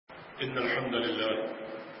إن الحمد لله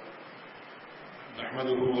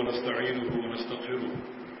نحمده ونستعينه ونستغفره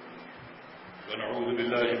ونعوذ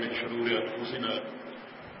بالله من شرور أنفسنا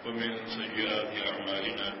ومن سيئات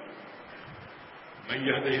أعمالنا من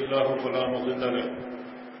يهده الله فلا مضل له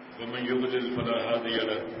ومن يضلل فلا هادي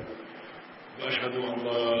له وأشهد أن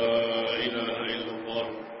لا إله إلا الله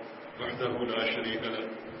وحده لا شريك له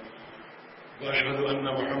وأشهد أن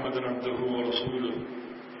محمدا عبده ورسوله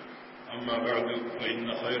أما بعد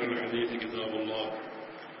فإن خير الحديث كتاب الله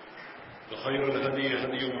وخير الهدي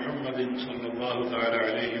هدي محمد صلى الله تعالى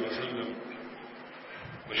عليه وسلم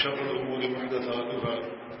وشر الأمور محدثاتها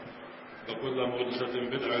وكل محدثة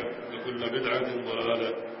بدعة وكل بدعة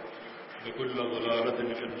ضلالة وكل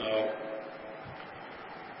ضلالة في النار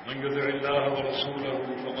من يطع الله ورسوله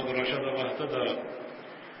فقد رشد واهتدى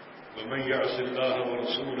ومن يعص الله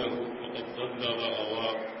ورسوله فقد ضل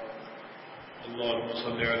وغوى اللهم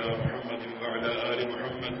صل على محمد وعلى آل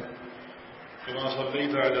محمد كما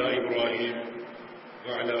صليت على إبراهيم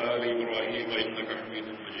وعلى آل إبراهيم إنك حميد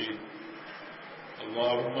مجيد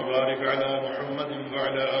اللهم بارك على محمد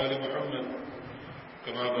وعلى آل محمد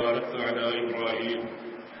كما باركت على إبراهيم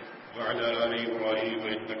وعلى آل إبراهيم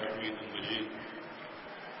إنك حميد مجيد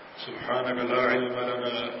سبحانك لا علم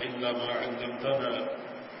لنا إلا ما علمتنا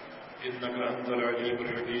إنك أنت العليم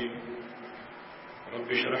الحكيم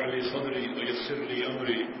رب اشرح لي صدري ويسر لي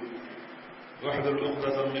أمري واحلل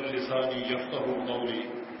عقدة من لساني يفقهوا قولي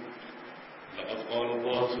لقد قال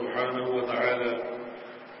الله سبحانه وتعالى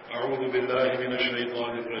أعوذ بالله من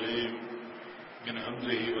الشيطان الرجيم من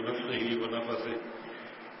همزه ونفخه ونفثه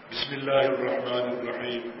بسم الله الرحمن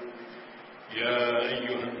الرحيم يا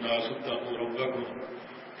أيها الناس اتقوا ربكم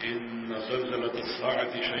إن زلزلة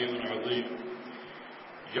الساعة شيء عظيم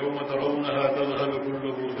يوم ترونها تذهل كل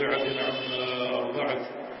مرضعة عما أرضعت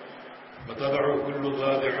وتضع كل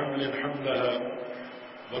ذات حمل حملها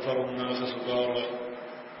وترى الناس سكارى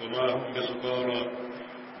وما هم بسكارى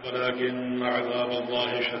ولكن عذاب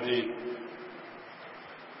الله شديد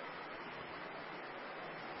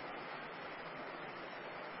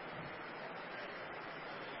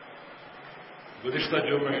گزشتہ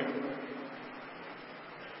جمعے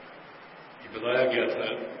یہ بتایا گیا تھا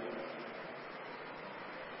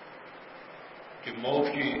کہ موت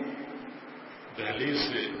کی دہلیز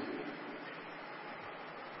سے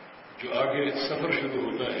جو آگے سفر شروع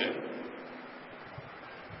ہوتا ہے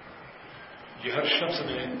یہ ہر شخص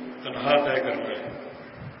نے تنہا طے کرنا ہے.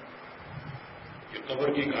 یہ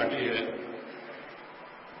قبر کی گھاٹی ہے،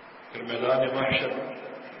 پھر میدان محشر،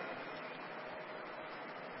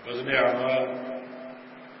 وزن اعمال،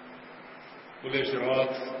 پل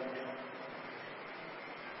صراط،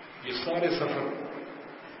 یہ سارے سفر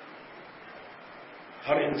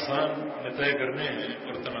ہر انسان نے طے کرنے ہیں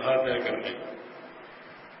اور تنہا طے کرنے ہیں.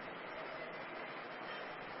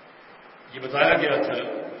 یہ بتایا گیا تھا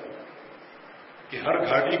کہ ہر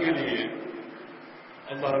گھاٹی کے لیے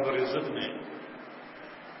اللہ رب العزت نے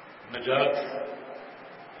نجات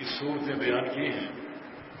کی صورتیں بیان کی ہیں،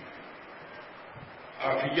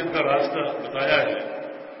 عافیت کا راستہ بتایا ہے.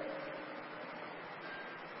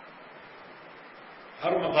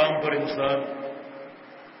 ہر مقام پر انسان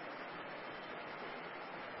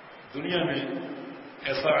دنیا میں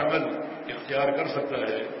ایسا عمل اختیار کر سکتا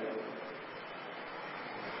ہے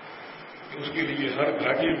کہ اس کے لیے ہر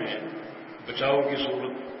گھاٹی میں بچاؤ کی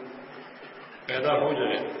صورت پیدا ہو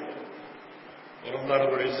جائے، اور اللہ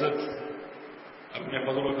رب العزت اپنے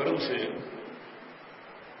فضل و کرم سے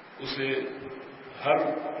اسے ہر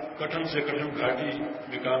کٹھن سے کٹھن گھاٹی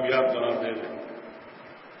میں کامیاب قرار دے دے.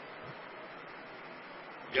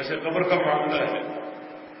 جیسے قبر کا معاملہ ہے،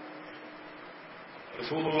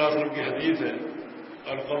 رسول اللہ صلی اللہ علیہ وسلم کی حدیث ہے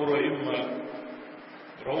القبر اما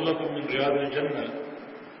روضۃ من ریاض الجنہ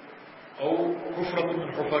او حفرۃ من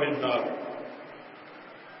حفر النار،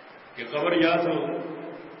 کہ قبر یا تو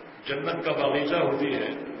جنت کا باغیچہ ہوتی ہے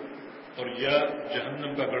اور یا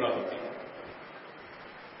جہنم کا گڑھا ہوتا ہے.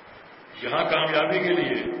 یہاں کامیابی کے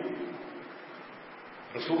لیے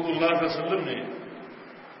رسول اللہ صلی اللہ علیہ وسلم نے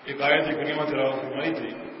ایک آیت کریمہ تلاوت فرمائی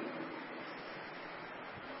تھی.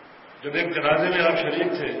 جب ایک جنازے میں آپ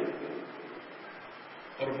شریک تھے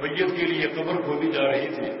اور میت کے لیے قبر کھودی جا رہی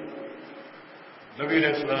تھی، نبی علیہ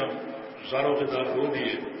السلام زاروں کے دار رو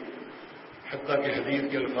دیے، حتیٰ کہ حدیث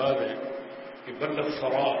کے الفاظ ہیں کہ بلغ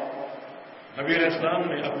سرا، نبی علیہ السلام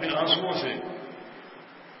نے اپنے آنسوؤں سے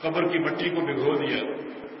قبر کی مٹی کو بھگو دیا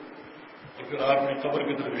اور پھر آپ نے قبر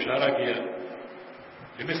کی طرف اشارہ کیا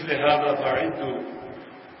بمثل هذا فاعدوا،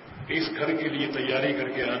 کہ اس گھر کے لیے تیاری کر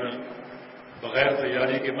کے آنا، بغیر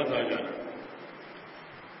تیاری کے مت آ جانا.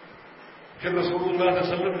 پھر رسول اللہ صلی اللہ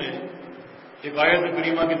علیہ وسلم نے ایک آیت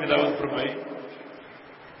کریمہ کی تلاوت فرمائی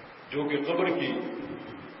جو کہ قبر کی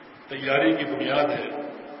تیاری کی بنیاد ہے.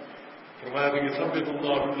 فرمایا کہ یثبت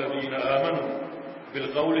اللہ الذین آمنوا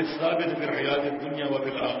بالقول الثابت فی الحیاۃ الدنیا وفی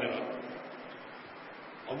الآخرہ.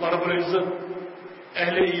 اللہ رب العزت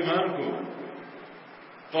اہل ایمان کو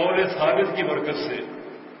قول ثابت کی برکت سے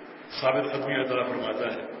ثابت قدمی عطا فرماتا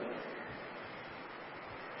ہے.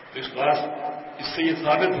 تو اس سے یہ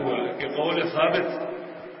ثابت ہوا کہ قول ثابت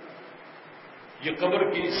یہ قبر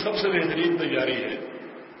کی سب سے بہترین تیاری ہے،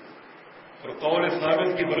 اور قول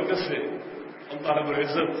ثابت کی برکت سے اللہ رب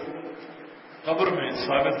العزت قبر میں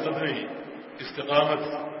ثابت قدمی، استقامت،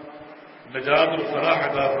 نجات اور فلاح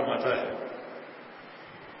عطا فرماتا ہے.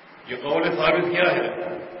 یہ قول ثابت کیا ہے؟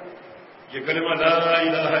 یہ کلمہ لا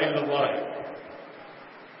الہ الا اللہ ہے.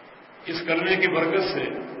 اس کلمے کی برکت سے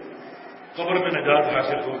قبر میں نجات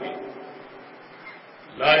حاصل ہوگی.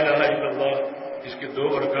 لا الہ الا اللہ اس کے 2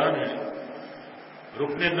 ارکان ہیں.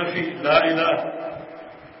 رکن نفی لا الہ،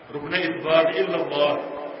 رکن اثبات الا اللہ.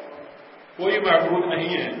 کوئی معبود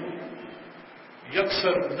نہیں ہے،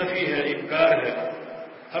 یکسر نفی ہے، انکار ہے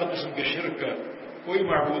ہر قسم کے شرک کا. کوئی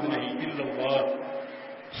معبود نہیں الا اللہ،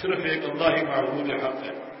 صرف ایک اللہ ہی معبود حق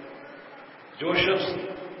ہے. جو شخص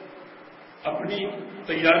اپنی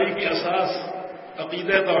تیاری کی اساس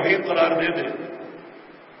عقیدہ توحید قرار دے دے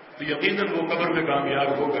تو یقیناً وہ قبر میں کامیاب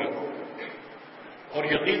ہوگا، اور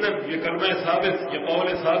یقیناً یہ کلمہ ثابت، یہ قول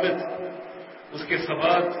ثابت اس کے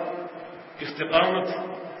ثبات، استقامت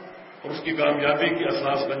اور اس کی کامیابی کی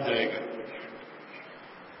اساس بن جائے گا.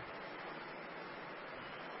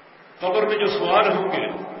 قبر میں جو سوال ہوں گے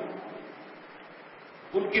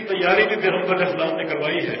ان کی تیاری بھی پیغمبر علیہ السلام نے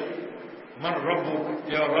کروائی ہے. من رب،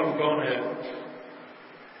 یا رب کون ہے؟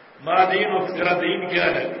 ما دین، تیرا دین کیا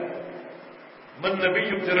ہے؟ من نبی،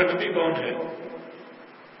 تیرا نبی کون ہے؟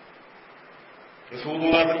 رسول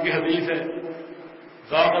اللہ صلی اللہ علیہ وسلم کی حدیث ہے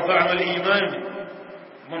ذاق طعم الایمان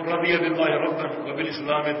من رضی باللہ ربا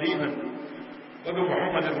وبالاسلام دینا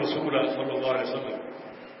وبمحمد رسول صلی اللہ علیہ وسلم.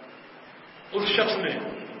 اس شخص نے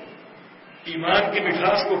ایمان کی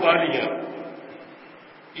مٹھاس کو پا لیا،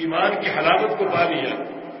 ایمان کی حلاوت کو پا لیا،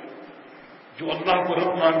 جو اللہ کو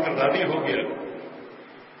رب مان کر راضی ہو گیا،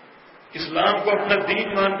 اسلام کو اپنا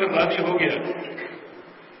دین مان کر راضی ہو گیا،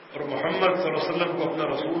 اور محمد صلی اللہ علیہ وسلم کو اپنا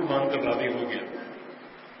رسول مان کر راضی ہو گیا.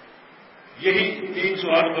 یہی 3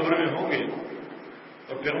 سوال قبر میں ہوں گے.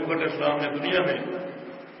 اور پیغمبر علیہ السلام نے دنیا میں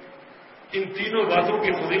ان تینوں باتوں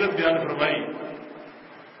کی فضیلت بیان فرمائی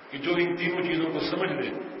کہ جو ان تینوں چیزوں کو سمجھ لے،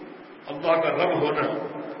 اللہ کا رب ہونا،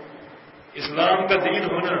 اسلام کا دین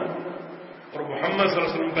ہونا اور محمد صلی اللہ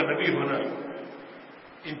علیہ وسلم کا نبی ہونا،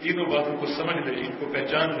 ان تینوں باتوں کو سمجھ لے، ان کو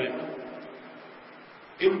پہچان لے،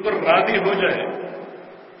 ان پر راضی ہو جائے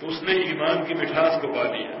تو اس نے ایمان کی مٹھاس کو پا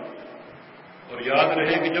لیا. اور یاد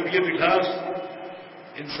رہے کہ جب یہ مٹھاس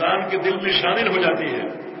انسان کے دل میں شامل ہو جاتی ہے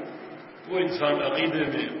وہ انسان عقیدے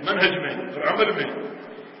میں، منہج میں اور عمل میں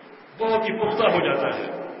بہت ہی پختہ ہو جاتا ہے.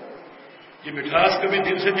 یہ مٹھاس کبھی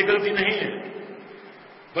دل سے نکلتی نہیں ہے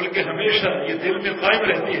بلکہ ہمیشہ یہ دل میں قائم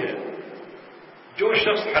رہتی ہے. جو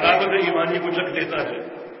شخص حلاوت ایمانی کو چکھ لیتا ہے،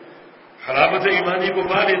 حلاوت ایمانی کو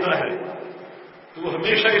پا لیتا ہے تو وہ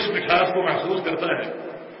ہمیشہ اس مٹھاس کو محسوس کرتا ہے.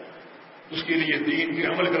 اس کے لیے دین کے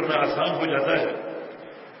عمل کرنا آسان ہو جاتا ہے.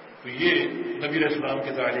 تو یہ نبی علیہ السلام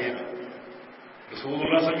کی تعلیم ہے. رسول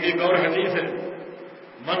اللہ صلی اللہ علیہ وسلم کی ایک اور حدیث ہے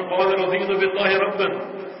من قال رضیت باللہ ربا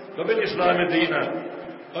وبالاسلام دینا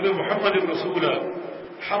وبمحمد رسولا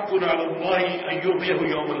حق علی اللہ ان یعطیہ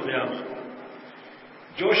یوم القیامہ.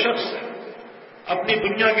 جو شخص اپنی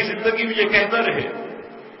دنیا کی زندگی میں یہ کہتا رہے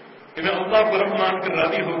کہ میں اللہ کو رب مان کر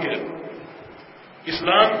راضی ہو گیا،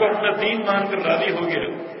 اسلام کو اپنا دین مان کر راضی ہو گیا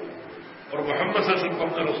اور محمد صلی اللہ علیہ وسلم کو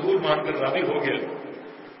اپنا رسول مان کر راضی ہو گیا،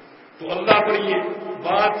 تو اللہ پر یہ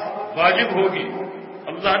بات واجب ہوگی،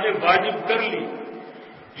 اللہ نے واجب کر لی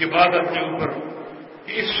یہ بات اپنے اوپر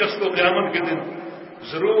کہ اس شخص کو قیامت کے دن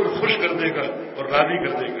ضرور خوش کر دے گا اور راضی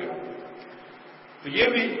کر دے گا. تو یہ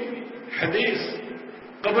بھی حدیث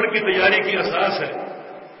قبر کی تیاری کی اساس ہے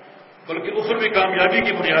بلکہ اخروی کامیابی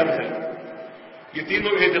کی بنیاد ہے. یہ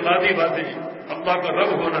تینوں اعتقادی باتیں، اللہ کا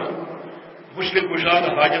رب ہونا، مشکل کشاد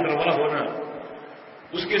حاجت روا ہونا،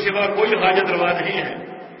 اس کے سوا کوئی حاجت روا نہیں ہے،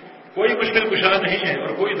 کوئی مشکل کشا نہیں ہے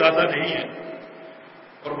اور کوئی داتا نہیں ہے،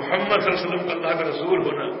 اور محمد صلی اللہ علیہ وسلم کا اللہ کا رسول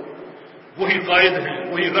ہونا، وہی قائد ہیں،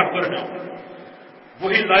 وہی رہبر ہیں،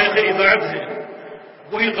 وہی لائق اطاعت ہیں،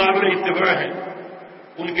 وہی قابل اتباع ہیں،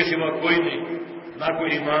 ان کے سوا کوئی نہیں، نہ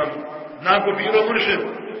کوئی امام، نہ کوئی پیر و مرشد،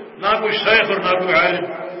 نہ کوئی شیخ اور نہ کوئی عالم،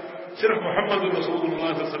 صرف محمد رسول اللہ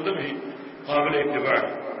صلی اللہ علیہ وسلم ہی قابل اتباع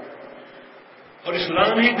ہے. اور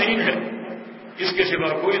اسلام ہی دین ہے، اس کے سوا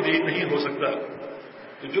کوئی دین نہیں ہو سکتا.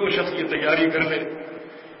 تو جو شخص یہ تیاری کر لے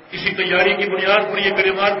اسی تیاری کی بنیاد پر یہ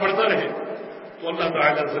کلمات پڑھتا رہے تو اللہ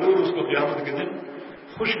تعالیٰ ضرور اس کو قیامت کے دن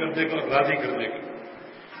خوش کر دے گا اور راضی کر دے گا.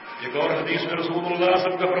 ایک اور حدیث میں رسول اللہ صلی اللہ علیہ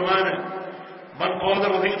وسلم کا فرمان ہے من قال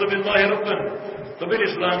رضیت باللہ ربا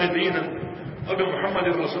وبالاسلام دینا وبمحمد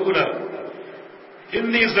رسولا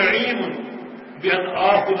انی زعیم بان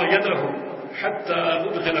آخذ یدہ حتی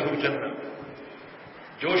ادخلہ الجنہ.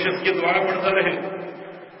 جو شخص یہ دعا پڑھتا رہے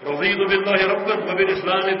رضیت باللہ ربا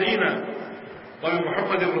وبالاسلام دینا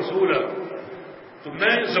وبمحمد رسولا تو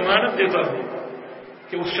میں ضمانت دیتا ہوں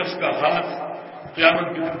کہ اس شخص کا ہاتھ قیامت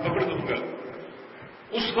کے دن پکڑ دوں گا,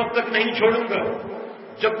 اس وقت تک نہیں چھوڑوں گا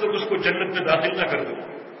جب تک اس کو جنت میں داخل نہ کر دوں.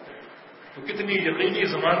 تو کتنی یقینی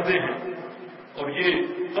ضمانتیں ہیں, اور یہ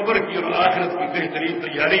قبر کی اور آخرت کی بہترین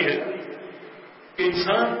تیاری ہے کہ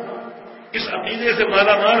انسان اس عقیدے سے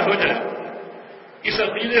مالا مال ہو جائے, اس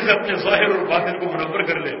عقیدے سے اپنے ظاہر اور باطن کو منور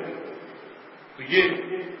کر لے. تو یہ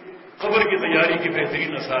قبر کی تیاری کی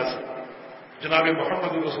بہترین اساس ہے. جناب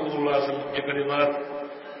محمد رسول اللہ صلی اللہ علیہ وسلم کے کلمات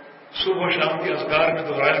صبح و شام کے اذکار میں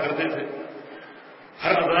دہرایا کرتے تھے,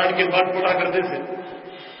 ہر اذان کے بعد پڑھا کرتے تھے.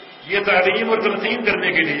 یہ تعلیم اور تلقین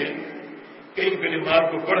کرنے کے لیے کہ ان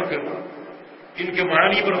کلمات کو پڑھ کر ان کے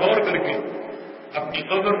معنی پر غور کر کے اپنی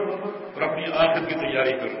قبر اور اپنی آخرت کی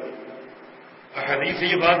تیاری کرو. احادیث سے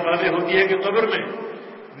یہ بات واضح ہوتی ہے کہ قبر میں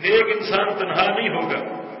نیک انسان تنہا نہیں ہوگا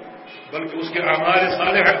بلکہ اس کے اعمال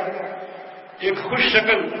صالحہ ایک خوش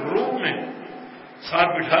شکل روح میں ساتھ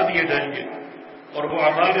بٹھا دیے جائیں گے, اور وہ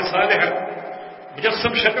اعمال صالحہ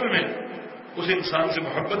مجسم شکل میں اس انسان سے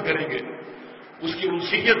محبت کریں گے, اس کی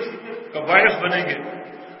انسیت کا باعث بنیں گے,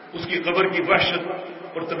 اس کی قبر کی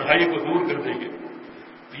وحشت اور تنہائی کو دور کر دیں گے.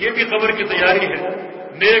 یہ بھی قبر کی تیاری ہے.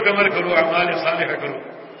 نیک عمل کرو, اعمال صالحہ کرو.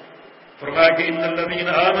 فرمایا کہ ان الذین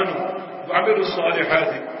آمنوا وعملوا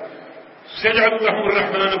الصالحات سيجعل لهم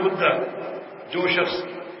الرحمن ودا. جو شخص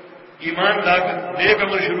ایمان لا کر نیک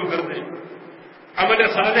عمل شروع کر دیں, عمل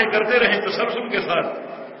صالح کرتے رہیں تسلسل کے ساتھ,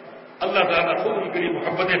 اللہ تعالیٰ خود ان کے لیے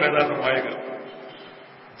محبتیں پیدا فرمائے گا.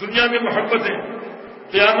 دنیا میں محبتیں,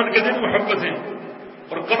 قیامت کے دن محبتیں,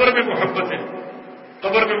 اور قبر میں محبتیں.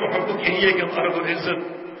 قبر میں محبت یہی ہے کہ ہمارا رب العزت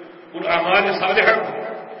ان اعمال صالحہ کو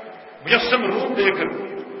مجسم روپ دے کر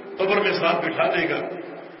قبر میں ساتھ بٹھا دے گا,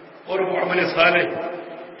 اور وہ عمل صالح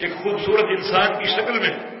ایک خوبصورت انسان کی شکل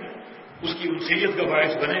میں اس کی انسیت کا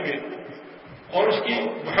باعث بنیں گے, اور اس کی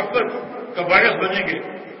محبت کا باعث بنیں گے,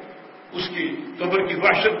 اس کی قبر کی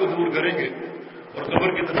وحشت کو دور کریں گے اور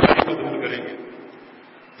قبر کی تنہائی کو دور کریں گے.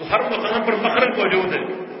 تو ہر مقام پر مخرج موجود ہے,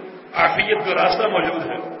 عافیت کا راستہ موجود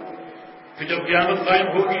ہے کہ جب قیامت قائم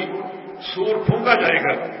ہوگی سور پھونکا جائے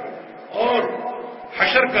گا اور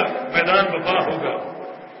حشر کا میدان وفا ہوگا.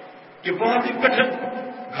 یہ بہت ہی کٹھن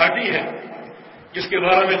گھاٹی ہے جس کے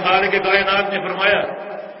بارے میں خالق کائنات نے فرمایا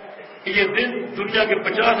کہ یہ دن دنیا کے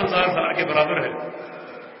 50,000 سال کے برابر ہے.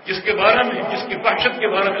 جس کے بارے میں, جس کی وحشت کے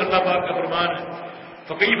بارے میں اللہ پاک کا فرمان ہے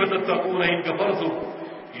فَكَيْفَ تَتَّقُونَ إِن كَفَرْتُمْ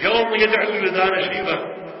يَوْمَ يَجْعَلُ الْوِلْدَانَ شِيبًا.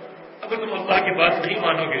 اگر تم اللہ کی بات نہیں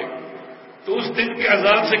مانو گے تو اس دن کے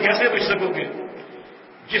عذاب سے کیسے بچ سکو گے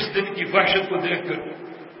جس دن کی وحشت کو دیکھ کر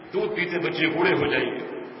دودھ پیتے بچے بوڑھے ہو جائیں گے.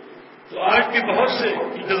 تو آج بھی بہت سے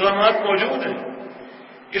انتظامات موجود ہیں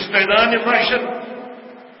اس میدان محشر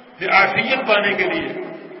میں عافیت پانے کے لیے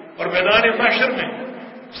اور میدان محشر میں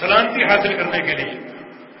سلامتی حاصل کرنے کے لیے,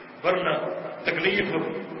 ورنہ تکلیف اور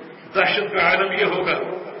دہشت کا عالم یہ ہوگا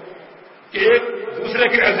کہ ایک دوسرے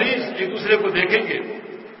کے عزیز ایک دوسرے کو دیکھیں گے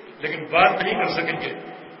لیکن بات نہیں کر سکیں گے,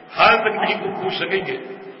 حال تک نہیں پوچھ سکیں گے.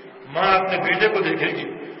 ماں اپنے بیٹے کو دیکھے گی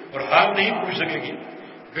اور حال نہیں پوچھ سکے گی,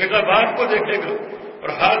 بیٹا باپ کو دیکھے گا اور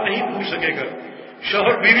حال نہیں پوچھ سکے گا,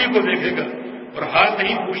 شوہر بیوی کو دیکھے گا اور حال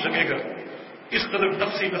نہیں پوچھ سکے گا. اس قدر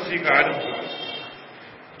نفسی کا عالم ہوگا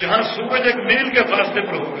جہاں سورج ایک میل کے فاصلے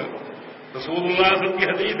پر ہوگا. رسول اللہ صلی اللہ علیہ وسلم کی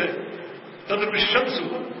حدیث ہے تدر الشمس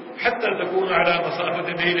حتی تکون علی مسافت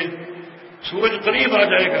میل. سورج قریب آ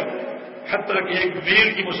جائے گا حتی کہ ایک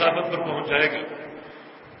میل کی مسافت پر پہنچ جائے گا.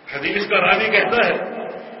 حدیث کا راوی کہتا ہے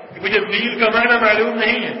کہ مجھے میل کا معنی معلوم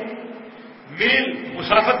نہیں ہے. میل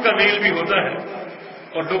مسافت کا میل بھی ہوتا ہے,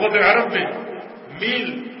 اور لغت عرب میں میل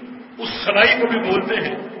اس سلائی کو بھی بولتے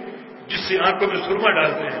ہیں جس سے آنکھوں میں سرما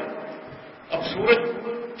ڈالتے ہیں. اب سورج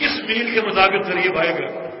کس میل کے مطابق قریب آئے گا,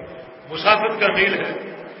 مسافت کا میل ہے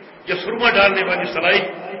یا سرما ڈالنے والی سلائی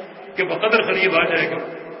کے بقدر قریب آ جائے گا.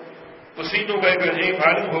 پسینوں کا ایک عجیب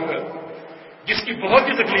عالم ہوگا جس کی بہت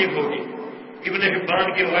ہی تکلیف ہوگی. ابن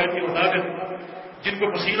حبان کی روایت کے مطابق جن کو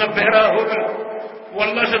پسینہ بہ رہا ہوگا وہ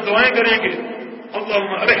اللہ سے دعائیں کریں گے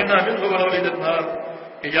اللہم ارحنا منہ وولد النار,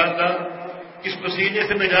 کہ یا اللہ اس پسینے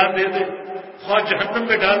سے نجات دے دے, خواہ جہنم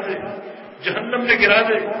میں ڈال دے, جہنم میں گرا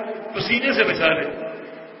دے, پسینے سے بچا لے.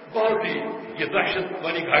 بہت ہی یہ دہشت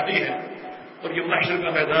والی گھاٹی ہے اور یہ محشر کا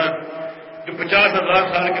میدان جو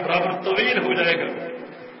 50,000 سال کے برابر طویل ہو جائے گا،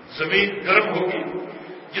 زمین گرم ہوگی،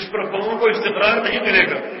 جس پر پاؤں کو استقرار نہیں ملے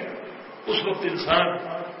گا، اس وقت انسان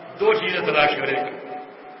دو چیزیں تلاش کرے گا،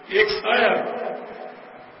 ایک سایہ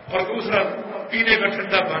اور دوسرا پینے کا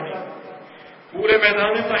ٹھنڈا پانی۔ پورے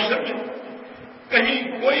میدان محشر میں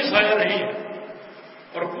کہیں کوئی سایہ نہیں ہے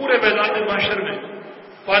اور پورے میدان محشر میں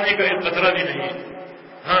پانی کا ایک قطرہ بھی نہیں ہے۔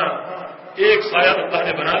 ہاں، ایک سایہ اللہ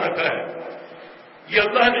نے بنا رکھا ہے، یہ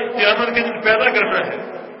اللہ نے قیامت کے دن پیدا کرنا ہے،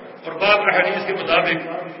 اور بعض احادیث کے مطابق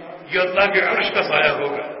یہ اللہ کے عرش کا سایہ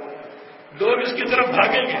ہوگا۔ لوگ اس کی طرف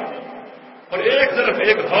بھاگیں گے اور ایک طرف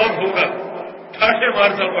ایک حوض ہوگا، ٹھاٹھے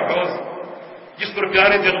مارتا ہوا حوض، جس پر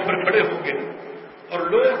پیارے پیغمبر کھڑے ہوں گے، اور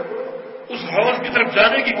لوگ اس حوض کی طرف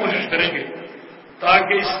جانے کی کوشش کریں گے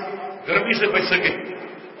تاکہ اس گرمی سے بچ سکے،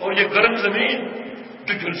 اور یہ گرم زمین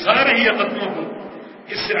جو جھلسا رہی ہے قدموں کو،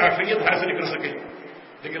 اس سے عافیت حاصل کر سکے۔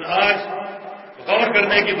 لیکن آج غور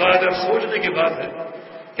کرنے کی بات ہے، سوچنے کی بات ہے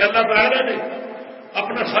کہ اللہ تعالیٰ نے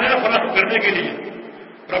اپنا سایہ فراہم کرنے کے لیے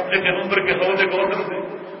اور اپنے پیغمبر کے حوض کوثر سے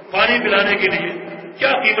پانی پلانے کے لیے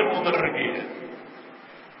کیا قیمت مقرر کی ہے۔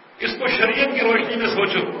 اس کو شریعت کی روشنی میں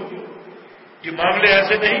سوچو، یہ معاملے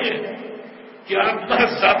ایسے نہیں ہیں کہ آپ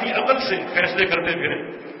محض ذاتی عقل سے فیصلے کرتے پھریں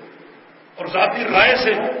اور ذاتی رائے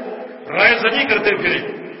سے رائے زنی کرتے پھریں،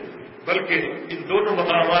 بلکہ ان دونوں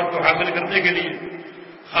مقامات کو حاصل کرنے کے لیے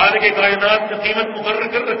خالق کائنات نے قیمت مقرر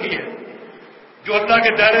کر رکھی ہے، جو اللہ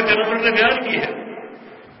کے پیارے پیغمبر نے بیان کی ہے۔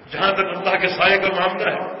 جہاں تک اللہ کے سائے کا معاملہ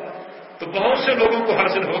ہے تو بہت سے لوگوں کو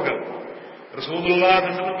حاصل ہوگا۔ رسول اللہ صلی اللہ علیہ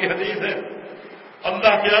وسلم کی حدیث ہے،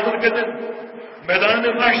 اللہ قیامت کے دن میدان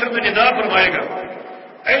محشر میں ندا فرمائے گا،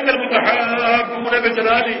 این المتحابون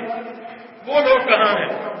بجلالی، وہ لوگ کہاں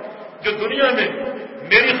ہیں جو دنیا میں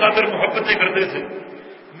میری خاطر محبتیں کرتے تھے،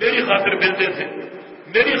 میری خاطر ملتے تھے،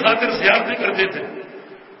 میری خاطر زیارتیں کرتے تھے۔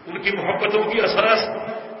 ان کی محبتوں کی اساس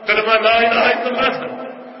کلمہ لا الہ الا اللہ تھا،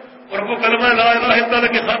 اور وہ کلمہ لا الہ الا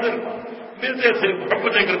اللہ کی خاطر ملتے تھے،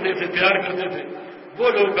 محبتیں کرتے تھے، پیار کرتے تھے۔ وہ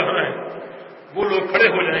لوگ کہاں ہیں؟ وہ لوگ کھڑے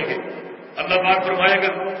ہو جائیں گے۔ اللہ پاک فرمائے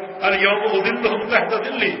گا، الیوم اظلھم تحت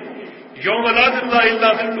ظلی یوم لا ظل الا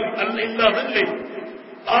ظلی،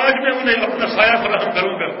 آج میں انہیں اپنا سایہ فراہم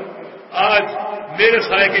کروں گا، آج میرے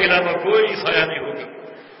سائے کے علاوہ کوئی سایہ نہیں ہوگا۔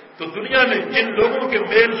 تو دنیا میں جن لوگوں کے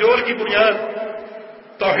میل جول کی بنیاد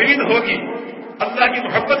توحید ہوگی، اللہ کی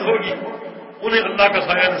محبت ہوگی، انہیں اللہ کا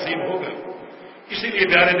سایہ نصیب ہوگا۔ اسی لیے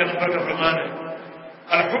پیارے پیغمبر کا فرمان ہے،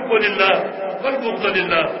 الحب للہ والبغض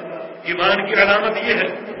للہ، ایمان کی علامت یہ ہے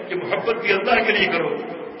کہ محبت بھی اللہ کے لیے کرو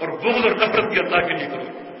اور بغض اور نفرت بھی اللہ کے لیے کرو۔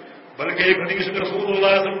 بلکہ ایک حدیث میں رسول اللہ صلی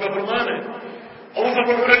اللہ علیہ وسلم کا فرمان ہے، اوثق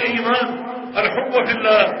الایمان الحب فی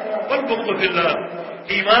اللہ والبغض فی اللہ،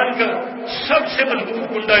 ایمان کا سب سے مضبوط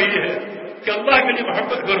کنڈا یہ ہے کہ اللہ کے لیے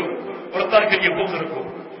محبت کرو اور اللہ کے لیے بغض رکھو۔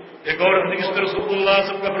 ایک اور حدیث میں رسول اللہ صلی اللہ علیہ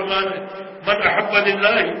وسلم کا فرمان ہے، من احب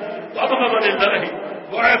للہ وابغض للہ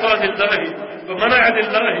واعطى للہ ومنع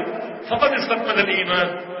للہ فقد استكمل الایمان،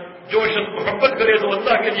 جو شخص محبت کرے تو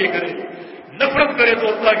اللہ کے لیے کرے، نفرت کرے تو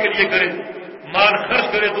اللہ کے لیے کرے، مال خرچ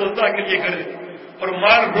کرے تو اللہ کے لیے کرے، اور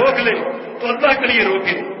مال روک لے تو اللہ کے لیے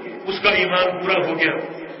روکے، اس کا ایمان پورا ہو گیا۔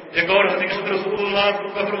 ایک اور حدیث میں رسول اللہ صلی اللہ علیہ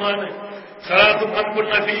وسلم کا فرمان ہے، ثلاث من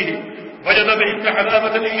كن فيه وجد بهن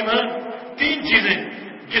حلاوة الایمان، تین چیزیں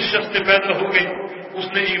جس شخص سے پیدا ہو گئی اس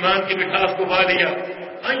نے ایمان کی مٹھاس کو پا لیا،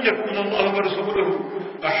 ان یکون اللہ ورسولہ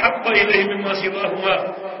احب الیہ مما سواہما،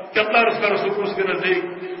 کہ اللہ اور اس کا رسول اس کے نزدیک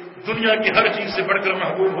دنیا کی ہر چیز سے بڑھ کر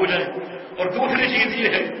محبوب ہو جائیں، اور دوسری چیز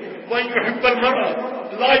یہ ہے وَأَن يُحِبَّ الْمَرْءَ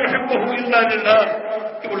لَا يُحِبُّهُ إِلَّا لِلَّهِ،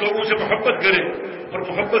 کہ وہ لوگوں سے محبت کرے اور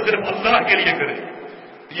محبت صرف اللہ کے لیے کرے۔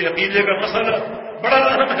 یہ عقیدے کا مسئلہ بڑا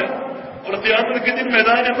اہم ہے، اور قیامت کے دن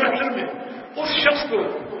میدان محشر میں اس شخص کو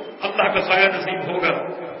اللہ کا سایہ نصیب ہوگا۔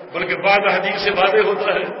 بلکہ بعض حدیث سے واضح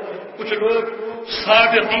ہوتا ہے، کچھ لوگ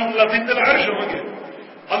سابقین إِلَى ظِلِّ الْعَرْشِ ہوں گے،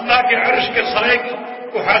 اللہ کے عرش کے سائے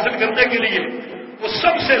کو حاصل کرنے کے لیے وہ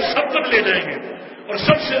سب سے سبقت لے جائیں گے اور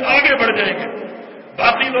سب سے آگے بڑھ جائیں گے،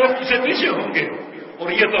 باقی لوگ ان سے پیچھے ہوں گے۔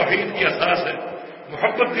 اور یہ توحید کی اساس ہے،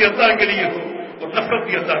 محبت بھی اللہ کے لیے ہو اور نفرت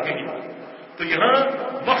بھی اللہ کے لیے ہو۔ تو یہاں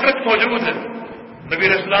مخرج موجود ہے۔ نبی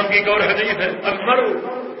علیہ السلام کی ایک اور حدیث ہے، المرء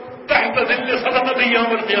تحت ظل صدقۃ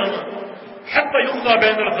یوم القیامہ حتی یقضی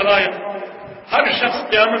بین الخلائق، ہر شخص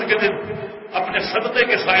قیامت کے دن اپنے صدقے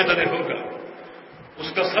کے سائے تلے ہوگا،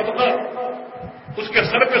 اس کا صدقہ اس کے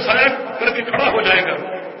سر پہ سایہ کر کے کھڑا ہو جائے گا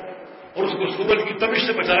اور اس کو سورج کی تپش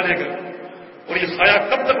سے بچا لے گا۔ اور یہ سایہ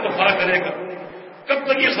کب تک وفا کرے گا، کب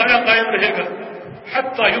تک یہ سایہ قائم رہے گا؟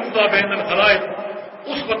 حتی یقضی بین الخلائق،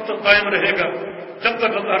 اس وقت تک قائم رہے گا جب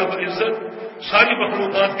تک اللہ رب العزت ساری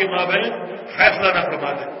مخلوقات کے مابین فیصلہ نہ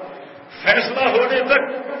فرما دے۔ فیصلہ ہونے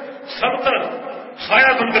تک صدقہ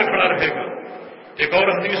سایہ بن کر کھڑا رہے گا، ایک اور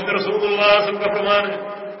حدیث میں رسول اللہ صلی اللہ علیہ وسلم کا فرمان ہے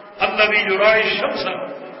الذی یرائی الشمس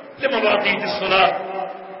لمواقیت الصلاۃ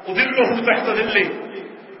اظلہ تحت ظلہ.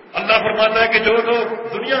 اللہ فرماتا ہے کہ جو لوگ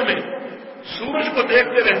دنیا میں سورج کو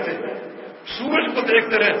دیکھتے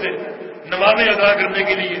رہتے نمازیں ادا کرنے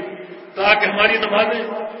کے لیے تاکہ ہماری نمازیں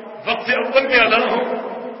وقت اول میں ادا ہوں،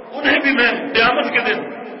 انہیں بھی میں قیامت کے دن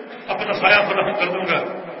اپنا سایہ فراہم کر دوں گا.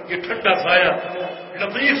 یہ ٹھنڈا سایہ،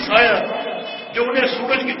 لطیف سایہ جو انہیں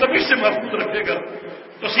سورج کی تپش سے محفوظ رکھے گا،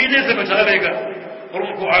 پسینے سے بچا لے گا اور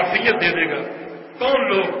ان کو عافیت دے دے گا. کون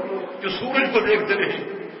لوگ جو سورج کو دیکھتے رہے؟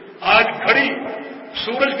 آج گھڑی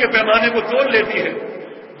سورج کے پیمانے کو تول لیتی ہے،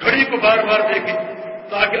 گھڑی کو بار بار دیکھیں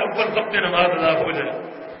تاکہ اول وقت میں نماز ادا ہو جائے.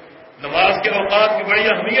 نماز کے اوقات کی بڑی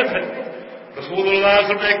اہمیت ہے. رسول اللہ صلی اللہ علیہ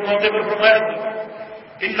وسلم نے ایک موقع پر فرمایا تھا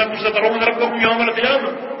انکم سترون ربکم یوم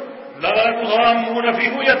القیامہ لا تضامون فی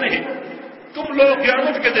رؤیتہ. تم لوگ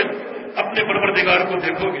قیامت کے دن اپنے پروردگار کو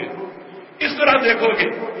دیکھو گے، اس طرح دیکھو گے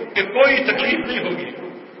کہ کوئی تکلیف نہیں ہوگی.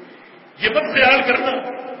 یہ مت خیال کرنا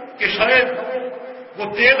کہ شاید وہ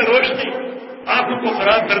تیز روشنی آنکھوں کو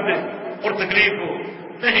خراب کر دے اور تکلیف ہو.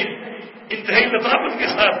 نہیں، انتہائی لطافت کے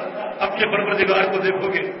ساتھ اپنے پروردگار کو دیکھو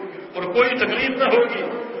گے اور کوئی تکلیف نہ ہوگی.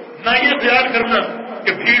 نہ یہ خیال کرنا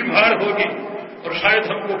کہ بھیڑ بھاڑ ہوگی اور شاید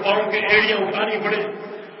ہم کو پاؤں کی ایڑیاں اٹھانی پڑے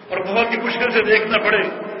اور بہت ہی مشکل سے دیکھنا پڑے.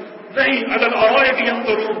 نہیں، اگر اور کی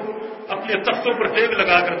اندروں اپنے تختوں پر ٹیک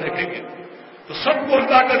لگا کر دیکھیں گے تو سب کو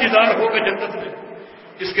اللہ کا دیدار ہوگا جنت میں.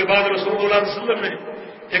 اس کے بعد رسول اللہ صلی اللہ علیہ وسلم نے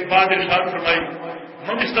ایک بات ارشاد فرمائی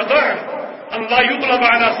من استطاع ان لا يطلب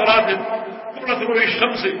على صلاة قبل طلوع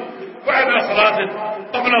الشمس وعلى صلاة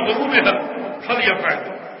قبل غروبها فليفعل.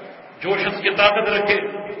 جو شخص یہ طاقت رکھے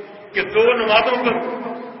کہ دو نمازوں پر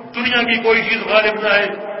دنیا کی کوئی چیز غالب نہ ہے،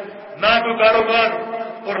 نہ کوئی کاروبار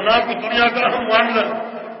اور نہ کوئی دنیا کا اہم معاملہ،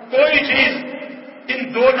 کوئی چیز ان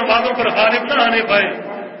دو نمازوں پر غالب نہ آنے پائے.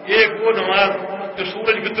 ایک وہ نماز جو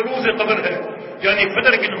سورج کے طلوع سے قبل ہے یعنی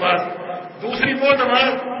فجر کی نماز، دوسری وہ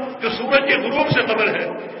نماز جو سورج کے غروب سے قبل ہے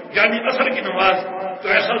یعنی عصر کی نماز. تو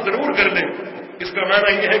ایسا ضرور کر لیں. اس کا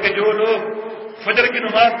معنی یہ ہے کہ جو لوگ فجر کی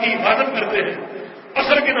نماز کی حفاظت کرتے ہیں،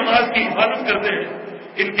 عصر کی نماز کی حفاظت کرتے ہیں،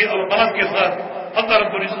 ان کے اوقات کے ساتھ اللہ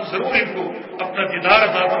رب العزت ضرور ان کو اپنا دیدار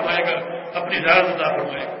عطا فرمائے گا، اپنی رضا عطا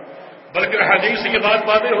فرمائے گا. بلکہ حدیث سے یہ بات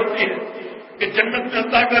واضح ہوتی ہے کہ جنت میں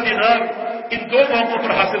اللہ کا دیدار ان دو موقعوں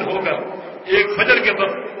پر حاصل ہوگا، ایک فجر کے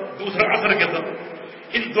وقت، دوسرا عصر کے وقت.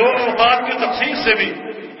 ان دو اوقات کی تخصیص سے بھی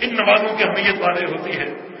ان نمازوں کی اہمیت واضح ہوتی ہے.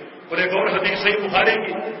 اور ایک اور حدیث صحیح بخاری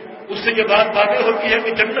کی، اس سے یہ بات واضح ہوتی ہے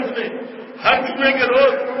کہ جنت میں ہر جمعے کے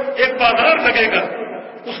روز ایک بازار لگے گا،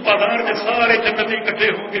 اس بازار میں سارے جنتی اکٹھے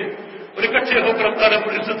ہوں گے اور اکٹھے ہو کر اللہ رب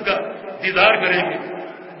العزت کا دیدار کریں گے.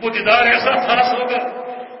 وہ دیدار ایسا خاص ہوگا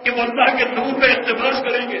کہ وہ اللہ کے نور کا اقتباس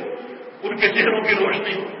کریں گے. ان کے چہروں کی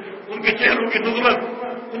روشنی، ان کے چہروں کی نظرت،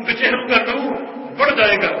 ان کے چہروں کا نور بڑھ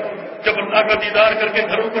جائے گا. جب اللہ کا دیدار کر کے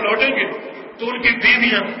گھروں کو لوٹیں گے تو ان کی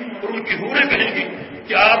بیویاں اور ان کی حوریں کہیں گی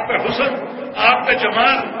کہ آپ کا حسن، آپ کا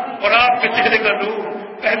جمال اور آپ کے چہرے کا نور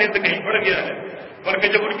پہلے سے کہیں بڑھ گیا ہے. بلکہ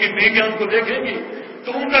جب ان کی بیویاں ان کو دیکھیں گی تو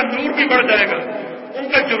ان کا نور بھی بڑھ جائے گا، ان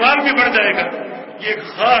کا جمال بھی بڑھ جائے گا. یہ ایک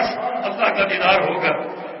خاص اللہ کا دیدار ہوگا.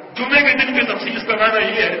 جمعے کے دن کی تخصیص کا معنی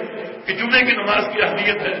یہ ہے کہ جمعے کی نماز کی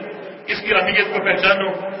اہمیت ہے. اس کی اہمیت کو پہچانو.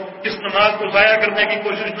 اس نماز کو ضائع کرنے کی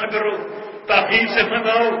کوشش نہ کرو، تاخیر سے مت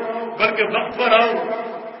آؤ بلکہ وقت پر آؤ.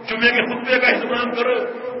 جمعے کے خطبے کا اہتمام کرو،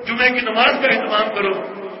 جمعے کی نماز کا اہتمام کرو.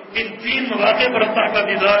 ان تین مواقع پر اللہ کا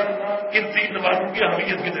دیدار ان تین نمازوں کی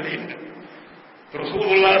اہمیت کی دلیل ہے. تو رسول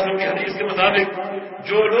اللہ صلی اللہ علیہ وسلم کی حدیث کے مطابق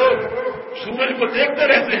جو لوگ سورج کو دیکھتے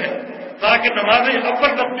رہتے ہیں تاکہ نمازیں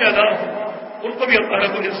اول وقت میں ادا ہوں، ان کو بھی اللہ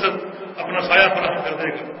رب العزت اپنا سایہ فراہم کر دے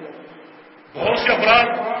گا. بہت سے افراد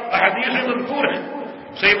احادیث میں مذکور ہیں.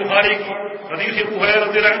 صحیح بخاری کی حدیث ابو ہریرہ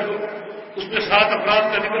رضی اللہ عنہ، اس میں 7 افراد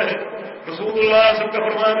کا ذکر ہے. رسول اللہ صلی اللہ علیہ وسلم کا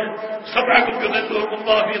فرمان ہے 7 یظلهم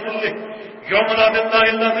اللہ فی ظلہ یوم لا ظل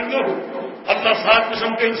الا ظلہ. اللہ 7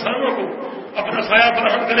 قسم کے انسانوں کو اپنا سایہ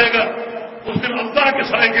فراہم کرے گا. اس دن اللہ کے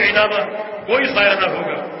سائے کے علاوہ کوئی سایہ نہ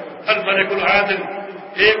ہوگا. الملک العادل،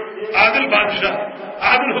 ایک عادل بادشاہ،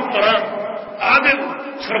 عادل حکمران، عادل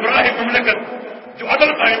سربراہ مملکت جو عدل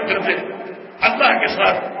قائم کرتے ہیں اللہ کے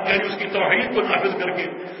ساتھ، یعنی اس کی توحید کو نافذ کر کے،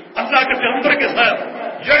 اللہ کے پیغمبر کے ساتھ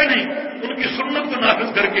یعنی ان کی سنت کو نافذ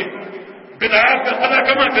کر کے، بدعات کا خلا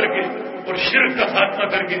کما کر کے اور شرک کا خاتمہ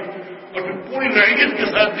کر کے، اور پھر پوری رعیت کے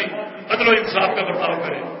ساتھ بھی عدل و انصاف کا برتاؤ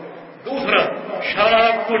کرے. دوسرا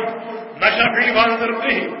شراب نشہ کی عبادت کرتے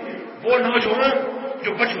ہیں وہ نوجوان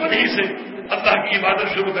جو بچپن ہی سے اللہ کی عبادت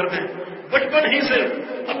شروع کر دیں، بچپن ہی سے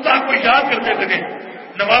اللہ کو یاد کرنے لگے،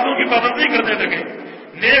 نمازوں کی پابندی کرنے لگے،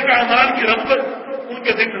 نیک اعمال کی رغبت ان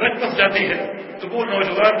کے دل رچ بس جاتی ہے، تو وہ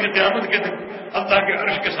نوجوان کی قیامت کے دن اللہ کے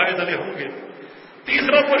عرش کے سائے تلے ہوں گے.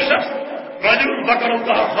 تیسرا وہ شخص رجل ذکر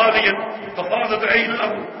اللہ خالیا ففاضت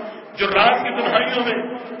عیناہ، جو رات کی تنہائیوں میں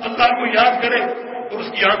اللہ کو یاد کرے اور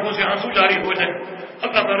اس کی آنکھوں سے آنسو جاری ہو جائے،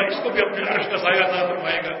 اللہ تعالیٰ اس کو بھی اپنے عرش کا سایہ عطا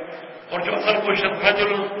فرمائے گا۔ اور جو اثر وہ شخص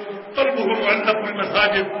رجل قلبہ معلق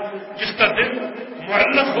بالمساجد، جس کا دل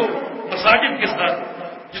معلق ہو مساجد کے ساتھ،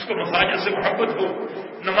 جس کو مساجد سے محبت ہو،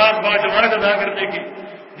 نماز باجماعت ادا کرنے کی،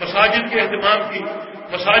 مساجد کے اہتمام کی،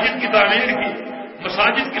 مساجد کی تعمیر کی،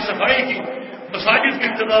 مساجد کی صفائی کی، مساجد کے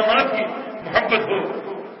انتظامات کی محبت ہو،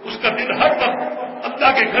 اس کا دل ہر وقت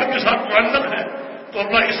اللہ کے گھر کے ساتھ معلق ہے، تو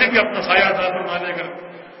اللہ اسے بھی اپنا سایہ عطا فرما دے گا۔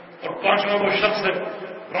 اور پانچواں وہ شخص ہے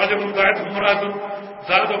رجل دعت امرأۃ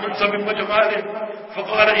ذات منصب وجمال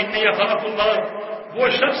فقال انی اخاف اللہ، وہ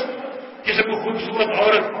شخص جسے کو خوبصورت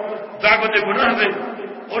عورت دعوت گناہ دے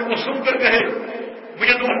اور وہ سن کر کہے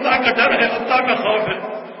مجھے تو اللہ کا ڈر ہے، اللہ کا خوف ہے،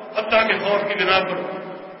 اللہ کے خوف کی بنا پر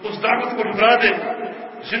اس دعوت کو ٹھکرا دے،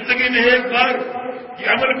 زندگی میں ایک بار یہ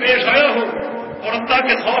عمل پیش آیا ہو اور اللہ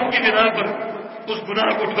کے خوف کی بنا پر اس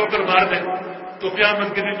گناہ کو ٹھوکر مار دے، تو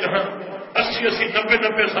قیامت کے دن جہاں 80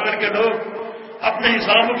 90 سال کے لوگ اپنے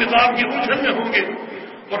حساب و کتاب کی الجھن میں ہوں گے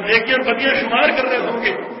اور نیکیاں بدیاں شمار کر رہے ہوں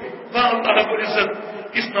گے، وہاں اللہ رب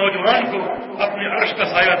العزت اس نوجوان کو اپنے عرش کا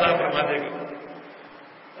سایہ عطا فرما دے گا۔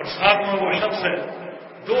 اور ساتواں وہ شخص ہے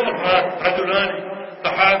دو افراد رجلان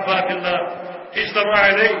تحابا فی اللہ اجتمعا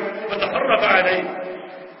علیہ وتفرقا علیہ،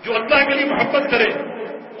 جو اللہ کے لیے محبت کرے،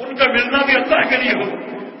 ان کا ملنا بھی اللہ کے لیے ہو،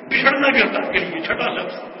 بچھڑنا بھی اللہ کے لیے، چھٹا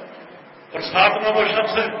شخص۔ اور ساتواں وہ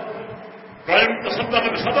شخص ہے رجل تصدق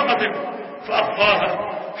بصدقۃ فاخفاها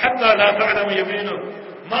حتى لا تعلم يمينه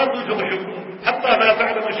ما تنفق حتى لا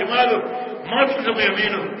تعلم شماله ما تنفق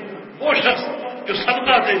يمينه، وہ شخص جو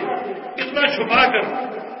صدقہ دے اتنا چھپا کر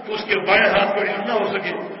کہ اس کے بائیں ہاتھ پر علم نہ ہو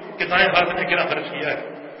سکے کہ دائیں ہاتھ نے کیا خرچ کیا ہے۔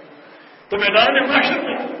 تو میدان محشر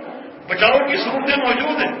میں بچاؤ کی صورتیں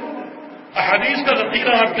موجود ہیں، احادیث کا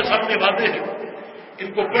ذخیرہ آپ کے سامنے واضح ہے،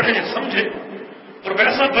 ان کو پڑھیں سمجھیں اور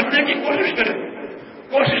ویسا بننے کی کوشش کریں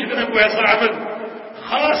کوئی ایسا عمل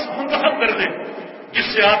خاص منتخب کر لیں جس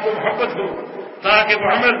سے آپ کو محبت ہو، تاکہ وہ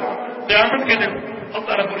عمل قیامت کے دن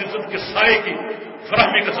اللہ رب العزت کے سائے کی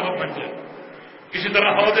فراہمی کا سبب بن جائے۔ اسی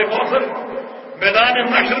طرح حوض کوثر میدان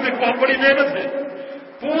محشر میں بہت بڑی نعمت ہے،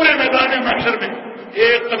 پورے میدان محشر میں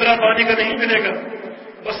ایک قطرہ پانی کا نہیں ملے گا،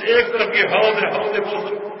 بس ایک طرف یہ حوض ہے، حوض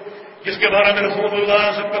کوثر، جس کے بارے میں رسول اللہ صلی اللہ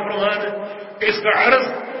علیہ وسلم کا فرمان ہے کہ اس کا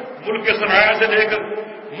عرض ملک صنعاء سے لے کر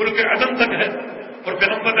ملک عدن تک ہے، اور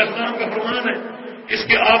پیغمبر اسلام کا فرمان ہے اس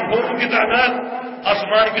کے آب ہووں کی تعداد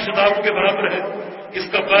آسمان کی ستاروں کے برابر ہے، اس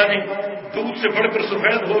کا پانی دودھ سے بڑھ کر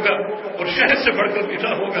سفید ہوگا اور شہد سے بڑھ کر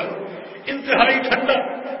میٹھا ہوگا، انتہائی ٹھنڈا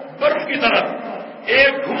برف کی طرح،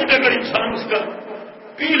 ایک گھونٹ اگر انسان اس کا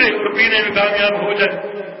پی لے اور پینے میں کامیاب ہو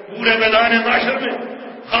جائے، پورے میدان معاشر میں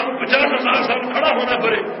ہم 50,000 سال کھڑا ہونا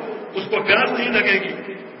پڑے اس کو پیاس نہیں لگے گی،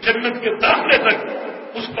 جنت کے داخلے تک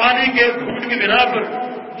اس پانی کے گھونٹ کی بنا پر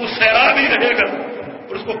وہ سیراب ہی رہے گا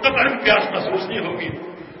اور اس کو قطعاً پیاس محسوس نہیں ہوگی۔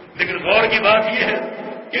 لیکن غور کی بات یہ ہے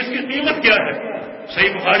کہ اس کی قیمت کیا ہے؟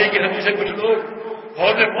 صحیح بخاری کی حدیث سے کچھ لوگ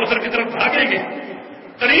حوض کوثر کی طرف بھاگیں گے،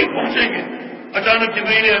 قریب پہنچیں گے، اچانک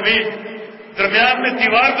جبریل امین درمیان میں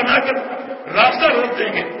دیوار بنا کر راستہ روک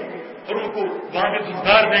دیں گے اور ان کو وہاں سے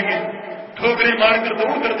دھتکار دیں گے، ٹھوکریں مار کر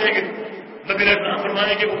دور کر دیں گے۔ نبی علیہ السلام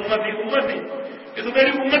فرمائیں گے امتی یہ تو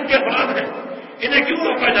میری امت کے افراد ہیں، انہیں کیوں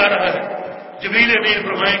روکا جا رہا ہے؟ جبریل امین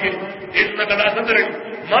فرمائیں گے انک لا تدری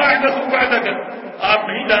ما احدثوا بعدک، آپ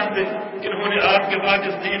نہیں جانتے انہوں نے آپ کے بعد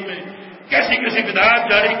اس دین میں کیسی کیسی بدعات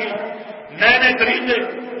جاری کی، نئے نئے طریقے،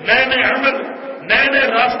 نئے نئے عمل، نئے نئے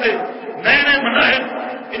راستے، نئے نئے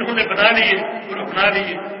مناہج انہوں نے بنا لیے اور اپنا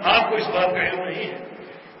لیے، آپ کو اس بات کا علم نہیں ہے۔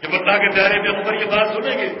 جب اللہ کے پیارے پیغمبر یہ بات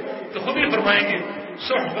سنیں گے تو خود ہی فرمائیں گے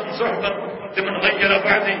صحبا صحبا لمن غیر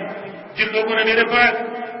بعدی، جن لوگوں نے میرے بعد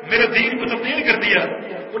میرے دین کو تبدیل کر دیا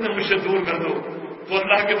انہیں مجھ سے دور کر دو۔ تو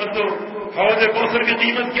اللہ کے بندو حوض کوثر کی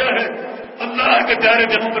قیمت کیا ہے؟ اللہ کے پیارے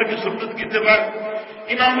پیغمبر کی سنت کی اتباع،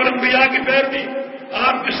 امام الانبیاء کی پیروی،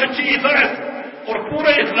 آپ کی سچی اطاعت اور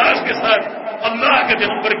پورے اخلاص کے ساتھ اللہ کے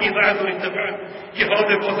پیغمبر کی اطاعت اور اتباع، یہ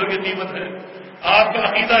حوض کوثر کی قیمت ہے۔ آپ کا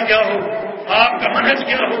عقیدہ کیا ہو، آپ کا منہج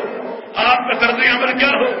کیا ہو، آپ کا طرز عمل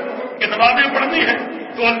کیا ہو کہ نمازیں پڑھنی ہیں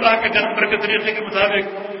تو اللہ کے پیغمبر کے طریقے کے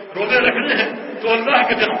مطابق، روزے رکھنے ہیں تو اللہ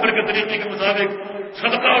کے پیغمبر کے طریقے کے مطابق،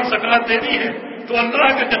 صدقہ اور زکوٰۃ دینی ہے تو اللہ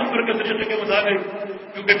کے پیغمبر کے طریقے کے مطابق،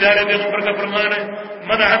 کیونکہ پیارے پیغمبر کا فرمان ہے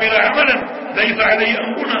من عمل عملا لیس علیہ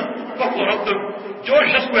امرنا فہو رد، جو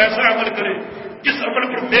شخص کو ایسا عمل کرے جس عمل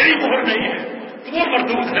پر میری مہر نہیں ہے تو وہ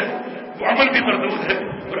مردود ہے، وہ عمل بھی مردود ہے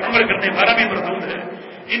اور عمل کرنے والا بھی مردود ہے۔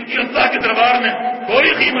 ان کی اللہ کے دربار میں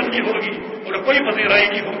کوئی قیمت نہیں ہوگی اور کوئی پذیرائی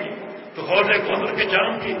نہیں ہوگی۔ تو حوض کوثر کے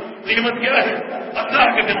جام کی قیمت کیا ہے؟ اللہ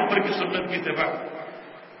کے پیغمبر کی سنت کی اتباع۔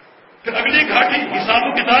 پھر اگلی گھاٹی حساب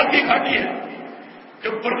و کتاب کی گھاٹی ہے،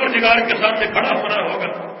 جب پروردگار کے سامنے کھڑا ہونا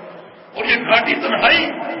ہوگا، اور یہ گھاٹی تنہائی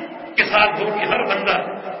کے ساتھ ہوگی، ہر بندہ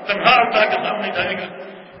تنہا اللہ کے سامنے جائے گا۔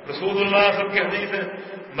 رسول اللہ صلی اللہ علیہ وسلم کی حدیث ہے،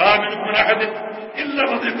 ما منکم من احد الا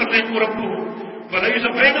وذکرہ ربہ ولیس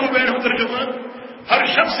بینہ وبینہ ترجمان۔ ہر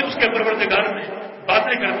شخص سے اس کے پروردگار نے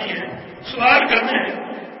باتیں کرنی ہے، سوال کرنے ہیں۔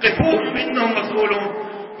 قفوہم انہم مسئولون،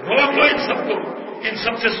 روک لو ان سب کو، ان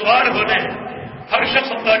سب سے سوال ہونے ہیں۔ ہر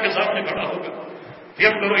شخص اللہ کے سامنے کھڑا ہوگا۔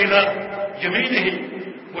 ينظر الی یمینہ،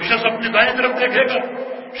 وہ شخص اپنے دائیں طرف دیکھے گا،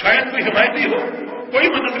 شاید کوئی حمایتی ہو، کوئی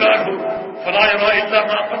مددگار ہو۔ فلا یری الا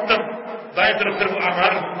ما قدم، دائیں طرف صرف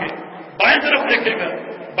اعمال ہوں گے۔ بائیں طرف دیکھے گا،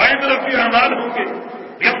 بائیں طرف بھی اعمال ہوں گے۔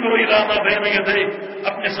 ينظر الی ما بین یدیہ،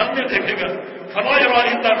 اپنے سامنے دیکھے گا۔ فلا یری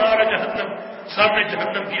الا نار جہنم، سامنے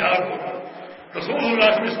جہنم کی آگ ہوگی۔ رسول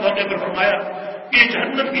اللہ صلی اللہ علیہ وسلم نے اس موقع پر فرمایا کہ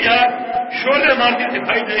جہنم کی آگ شعلے مارتی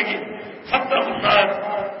دکھائی دے گی۔ فتح النار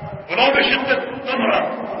ولو بشدت تمرہ،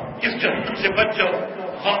 اس جہنم سے بچ جاؤ،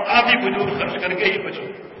 ہاں آدھی کھجور خرچ کر کے ہی بچو۔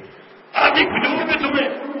 آدھی کھجور بھی تمہیں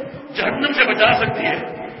جہنم سے بچا سکتی ہے،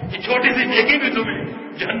 یہ چھوٹی سی نیکی بھی تمہیں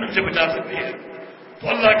جہنم سے بچا سکتی ہے۔ تو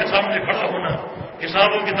اللہ کے سامنے کھڑا ہونا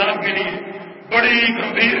حساب و کتاب کے لیے بڑی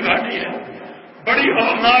گمبھیر گھاٹی ہے، بڑی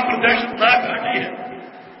ہولناک اور دہشتناک گھاٹی ہے۔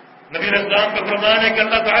 نبی اسلام کا فرمان ہے کہ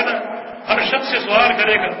اللہ تعالیٰ ہر شخص سے سوال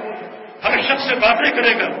کرے گا، ہر شخص سے باتیں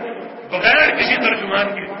کرے گا، بغیر کسی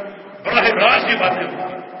ترجمان کے، براہ راست کی باتیں ہوں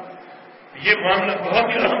گی۔ یہ معاملہ بہت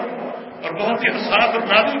ہی اہم اور بہت ہی حساس اور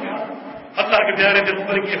نازک ہے۔ اللہ کے پیارے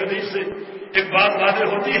پیغمبر کی حدیث سے ایک بات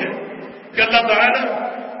واضح ہوتی ہے کہ اللہ تعالیٰ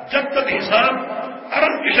جب تک حساب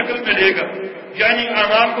عرض کی شکل میں لے گا، یعنی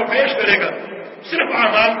اعمال کو پیش کرے گا، صرف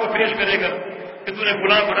اعمال کو پیش کرے گا کہ تو نے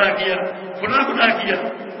فلاں گناہ کیا، فلاں گناہ کیا،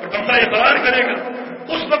 اور بندہ اقرار کرے گا،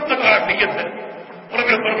 اس وقت تک عافیت ہے۔ اور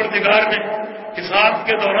اگر پروردگار نے حساب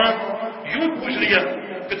کے دوران یوں پوچھ لیا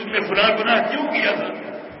کہ تم نے فلاں گناہ کیوں کیا تھا،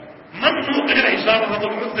 من نوقش حساب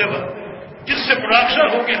وقت جس سے مناقشہ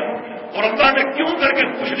ہو گیا اور اللہ نے کیوں کر کے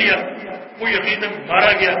پوچھ لیا، وہ یقیناً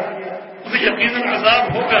مارا گیا، اسے یقیناً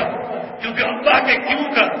عذاب ہوگا، کیونکہ اللہ کے کیوں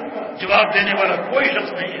کا جواب دینے والا کوئی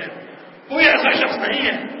شخص نہیں ہے، کوئی ایسا شخص نہیں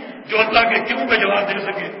ہے جو اللہ کے کیوں کا جواب دے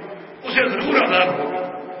سکے، اسے ضرور عذاب ہوگا۔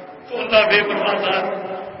 تو اللہ بے پرواہ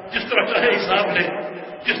ذات جس طرح چاہے حساب لے،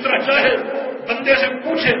 جس طرح چاہے بندے سے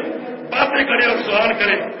پوچھے، باتیں کرے اور سوال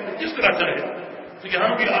کرے، جس طرح چاہے۔ تو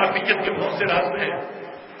یہاں بھی عافیت کے بہت سے راستے ہیں،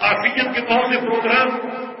 عافیت کے بہت سے پروگرام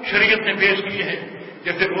شریعت نے پیش کیے ہیں۔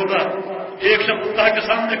 جیسے روزہ، ایک شخص اللہ کے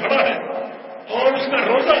سامنے کھڑا ہے اور اس کا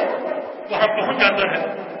روزہ وہاں پہنچ جاتا ہے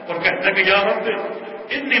اور کہتا ہے کہ یا رب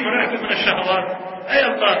انی منعت من الشہوات، اے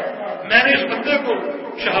اللہ میں نے اس بندے کو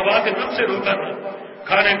شہوات نفس سے روکا تھا،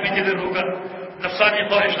 کھانے پینے سے روکا، نفسانی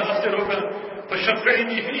خواہشات سے روکا، تو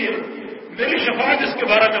شفعنی فیہ، میری شفاعت اس کے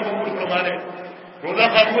بارے میں قبول فرما لے۔ روزہ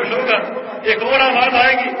خاموش ہوگا، ایک اور آواز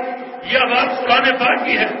آئے گی، یہ آواز قرآن پاک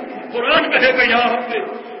کی ہے۔ قرآن کہے گا یا رب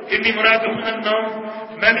انی منعت من النوم،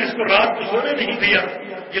 میں نے اس کو رات کو سونے نہیں دیا،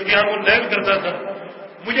 یہ قیام اللیل کرتا تھا،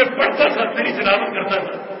 مجھے پڑھتا تھا، میری تلاوت کرتا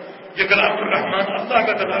تھا۔ یہ کلام الرحمان اللہ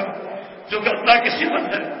کا کلام جو کہ اللہ کی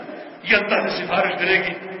صفت ہے، یہ اللہ سے سفارش کرے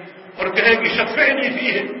گی اور کہے گی شفعنی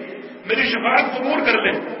فیہ، میری شفاعت قبول کر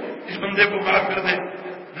لے، اس بندے کو معاف کر دے۔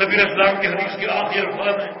 نبی اسلام کی حدیث کے آخری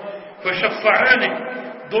الفاظ ہیں فشفعان،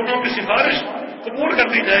 دونوں کی سفارش قبول کر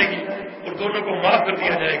لی جائے گی اور دونوں کو معاف کر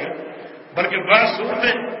دیا جائے گا۔ بلکہ بعض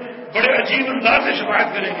صورتیں بڑے عجیب انداز سے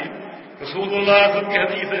شفاعت کریں گی۔ رسول اللہ صلی اللہ علیہ وسلم کی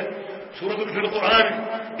حدیث ہے، سورۃ القرآن،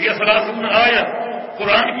 یہ 30 آیت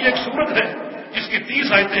قرآن کی ایک سورت ہے جس کی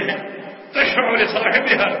 30 آیتیں ہیں۔ تشفع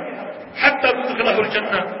لصاحبها حتی تدخلہ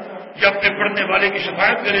الجنہ، یہ اپنے پڑھنے والے کی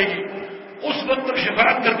شفاعت کرے گی، اس وقت تک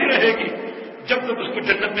شفاعت کرتی رہے گی جب تک اس کو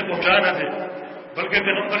جنت میں پہنچا نہ دے۔ بلکہ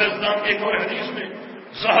پیغمبر اسلام کی ایک اور حدیث میں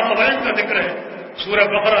زہراوین کا ذکر ہے، سورہ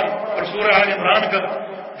بقرہ اور سورہ آل عمران کا،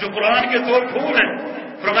 جو قرآن کے 2 پھول ہیں۔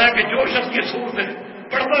 فرمایا کہ جو شخص یہ صورتیں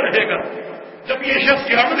پڑھتا رہے گا، جب یہ شخص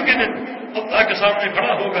قیامت کے دن اللہ کے سامنے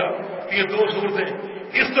کھڑا ہوگا، کہ یہ 2 صورتیں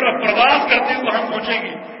اس طرح پرواز کرتے ہوئے وہاں پہنچیں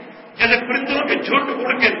گی جیسے پرندوں کے جھنڈ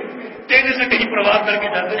اڑ کے تیزی سے کہیں پرواز کر کے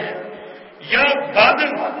جاتے ہیں، یا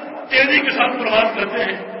بادل تیزی کے ساتھ پرواز کرتے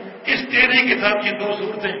ہیں، اس تیزی کے ساتھ یہ 2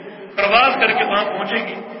 صورتیں پرواز کر کے وہاں پہنچیں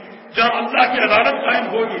گی جہاں اللہ کی عدالت قائم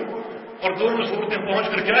ہوگی، اور دونوں صورتیں پہنچ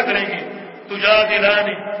کر کیا کریں گی، تجادلان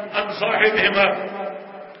عن صاحبہما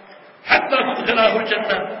حتی تدخلہ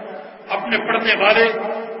الجنہ، اپنے پڑھنے والے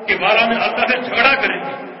کے بارے میں اللہ سے جھگڑا کریں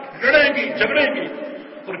گی، لڑیں گی، جھگڑیں گی،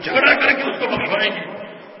 اور جھگڑا کر کے اس کو بخشوائیں گی،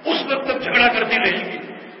 اس وقت تک جھگڑا کرتی رہیں گی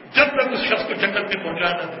جب تک اس شخص کو جنت میں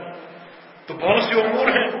پہنچانا ہے۔ تو بہت سے امور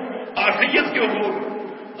ہیں عافیت کے امور،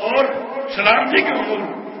 اور سلامتی کے امور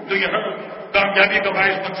جو یہاں کامیابی کا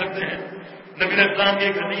باعث بن سکتے ہیں. نبی علیہ السلام کی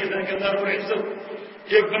ایک حدیث ہے کہ اللہ رب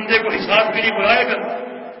العزت ایک بندے کو حساب کے لیے بلائے گا.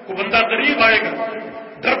 وہ بندہ قریب آئے گا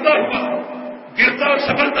ڈرتا ہوا گرتا اور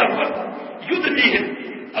سفلتا ہوا یدھ نہیں ہے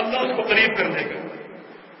اللہ اس کو قریب کر دے گا.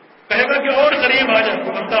 کہے گا کہ اور قریب آ جائے.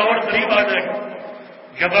 وہ بندہ اور قریب آ جائے گا.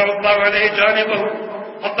 یضع اللہ علیہ جانبہ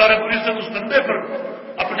اللہ رب العزت اس بندے پر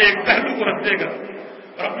اپنے ایک پہلو کو رکھ دے گا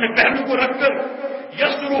اور اپنے پہلو کو رکھ کر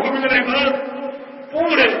یسترہ من العباد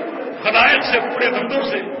پورے خلائق سے پورے بندوں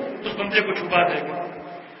سے اس بندے کو چھپا دے گا.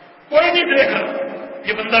 کوئی نہیں دیکھ رہا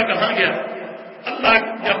یہ بندہ کہاں گیا. اللہ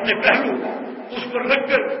نے اپنے پہلو اس پر رکھ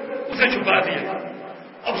کر اسے چھپا دیا.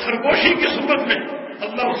 اب سرگوشی کی صورت میں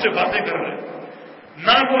اللہ اس سے باتیں کر رہے ہیں.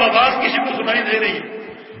 نہ وہ آواز کسی کو سنائی دے رہی ہے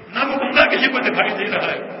نہ وہ بندہ کسی کو دکھائی دے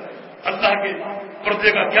رہا ہے. اللہ کے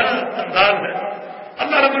پردے کا کیا انداز ہے.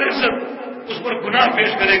 اللہ رب العزت اس پر گناہ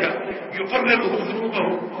پیش کرے گا. یقرر ذنوبہ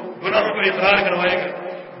گناہوں پر اقرار کروائے گا.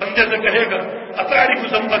 بندے سے کہے گا اطاعت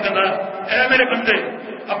ذنبک کذا اے میرے بندے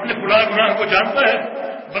اپنے فلاں گناہ کو جانتا ہے.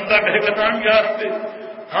 بندہ کہے گا نام یا رب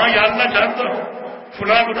ہاں یا اللہ جانتا ہوں.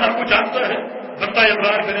 فلاں گناہ کو جانتا ہے. بندہ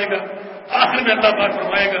اقرار کرے گا. آخر میں اللہ پاک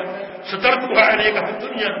فرمائے گا سترتها علیک فی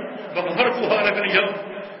الدنیا وغفرتها لک اليوم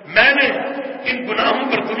میں نے ان گناہوں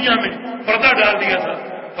پر دنیا میں پردہ ڈال دیا تھا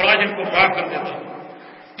اور آج ان کو معاف کر دیتا ہوں.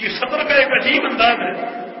 یہ سطر کا ایک عجیب انداز ہے.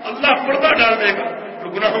 اللہ پردہ ڈال دے گا تو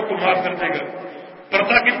گناہوں کو معاف کر دے گا.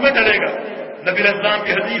 پردہ کس میں ڈلے گا. نبی علیہ السلام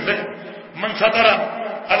کی حدیث ہے من ستر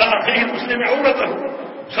علی اخیہ المسلم عورتہ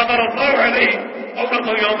ستر اللہ علیہ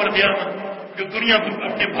عورتہ یوم القیامہ جو دنیا میں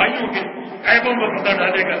اپنے بھائیوں کے عیبوں پر پردہ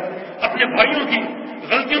ڈالے گا اپنے بھائیوں کی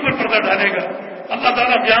غلطیوں پر پردہ ڈالے گا اللہ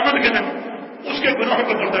تعالیٰ قیامت کے دن اس کے گناہوں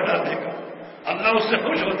پر پردہ ڈال دے گا. اللہ اس سے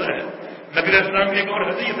خوش ہوتا ہے. نبی علیہ السلام کی ایک اور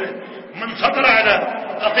حدیث ہے من ستر علی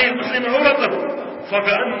اخی المسلم عورتہ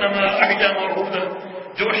فکأنما احیا موعودہ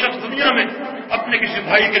جو شخص دنیا میں اپنے کسی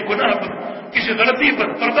بھائی کے گناہ پر کسی غلطی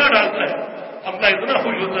پر پردہ ڈالتا ہے اللہ اتنا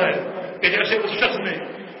خوش ہوتا ہے کہ جیسے اس شخص نے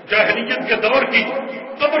جاہلیت کے دور کی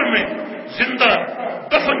قبر میں زندہ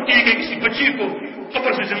دفن کی گئی کسی بچی کو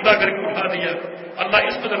قبر سے زندہ کر کے اٹھا دیا. اللہ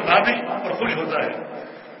اس قدر راضی اور خوش ہوتا ہے.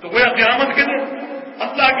 تو گویا قیامت کے دن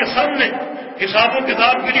اللہ کے سامنے حساب و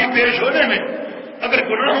کتاب کے لیے پیش ہونے میں اگر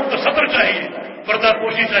گناہوں کا ستر چاہیے پردہ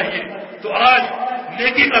پوشی چاہیے تو آج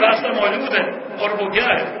نیکی کا راستہ موجود ہے. اور وہ کیا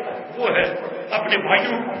ہے. وہ ہے اپنے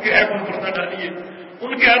بھائیوں کے عیبوں پر پردہ ڈالیے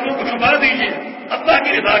ان کے عیبوں کو چھپا دیجیے اللہ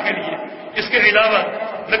کی رضا کے لیے. اس کے علاوہ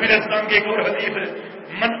نبی علیہ السلام کی ایک اور حدیث ہے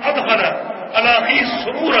من ادخل علی اخیہ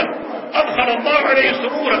سرورا ادخل اللہ علیہ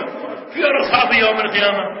سرورا فی رصاد یوم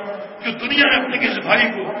القیامہ جو دنیا میں اپنے کسی بھائی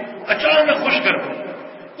کو اچانک خوش کر دے.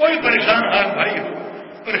 کوئی پریشان حال بھائی ہو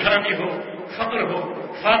پریشانی ہو فقر ہو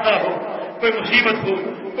فاقہ ہو کوئی مصیبت ہو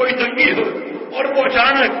کوئی تنگی ہو اور وہ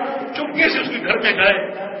اچانک چپکے سے اس کے گھر میں جائے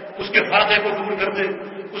اس کے فاقے کو دور کر دے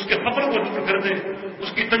اس کے فقر کو دور کر دے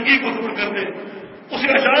اس کی تنگی کو دور کر دے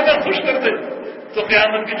اسے اچانک خوش کر دے تو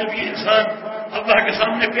قیامت کے جب یہ انسان اللہ کے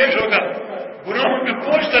سامنے پیش ہوگا گناہوں کے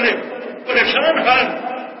بوجھ تلے پریشان حال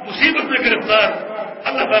مصیبت میں گرفتار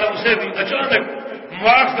اللہ تعالیٰ اسے بھی اچانک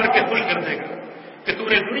معاف کر کے خوش کر دے گا کہ تم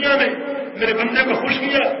نے دنیا میں میرے بندے کو خوش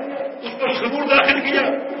کیا اس پر سرور داخل کیا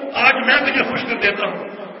آج میں تجھے خوش کر دیتا ہوں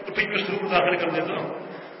تو تجھ میں سرور داخل کر دیتا ہوں.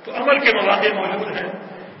 تو عمل کے مواقع موجود ہیں.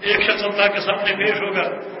 ایک شخص اللہ کے سامنے پیش ہوگا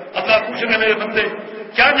اللہ پوچھ رہے میرے بندے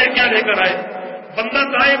کیا نیکیاں لے کر آئے. بندہ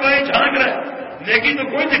دائیں بائیں جھانک رہا ہے نیکی تو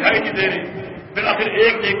کوئی دکھائی نہیں دے رہی. بالآخر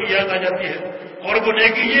ایک نیکی یاد آ جاتی ہے اور وہ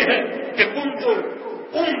نیکی یہ ہے کہ کن تو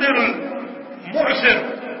انذر المعسر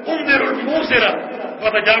انذر الموسر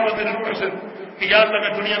وتجاوز المعسر کہ یا اللہ میں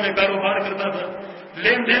دنیا میں کاروبار کرتا تھا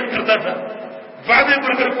لین دین کرتا تھا وعدے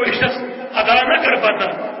پر اگر کوئی شخص ادا نہ کر پاتا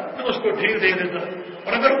تو اس کو ڈھیل دے دیتا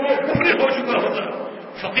اور اگر وہ مفلس ہو چکا ہوتا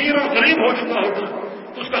فقیر اور غریب ہو چکا ہوتا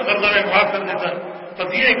تو اس کا قرضہ میں معاف کر دیتا.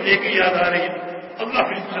 تب یہ ایک نیکی یاد آ رہی ہے. اللہ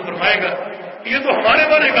پھر سے فرمائے گا یہ تو ہمارے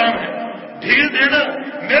والے کام ہے. ڈھیل دینا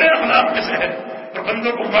میرے اخلاق میں سے ہے اور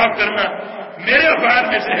بندوں کو معاف کرنا میرے افعال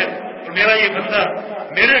میں سے ہے. اور میرا یہ بندہ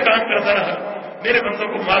میرے کام کرتا رہا میرے بندوں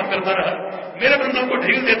کو معاف کرتا رہا میرے بندوں کو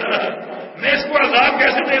ڈھیل دیتا رہا میں اس کو عذاب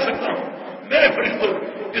کیسے دے سکتا ہوں. میرے فرشتوں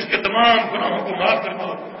اس کے تمام گناہوں کو معاف کر دو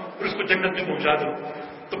اور اس کو جنت میں پہنچا دو.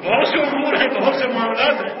 تو بہت سے امور ہیں بہت سے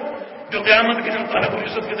معاملات ہیں جو قیامت کے دن اللہ رب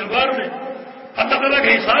العزت کے دربار میں اللہ تعالیٰ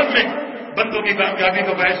کے حساب میں بندوں کی کامیابی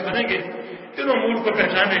کا باعث بنیں گے. ان امور کو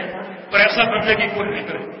پہچانے اور ایسا بننے کی کوشش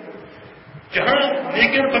کریں. جہاں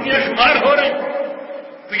نیکیاں بدیاں شمار ہو رہے ہیں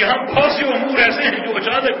تو یہاں بہت سے امور ایسے ہیں جو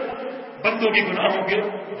اچانک بندوں کی گناہوں کے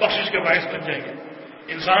بخشش کے باعث بن جائیں گے.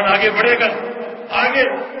 انسان آگے بڑھے گا آگے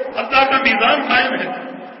اللہ کا میزان قائم ہے.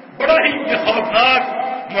 بڑا ہی یہ خوفناک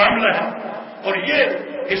معاملہ ہے اور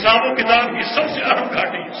یہ حساب و کتاب کی سب سے اہم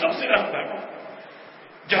گھاٹی، سب سے اہم گھاٹی،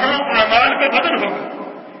 جہاں اعمال کا بدن ہوگا۔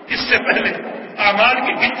 اس سے پہلے اعمال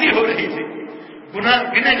کی گنتی ہو رہی تھی، گناہ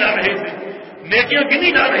گنے جا رہے تھے، نیکیاں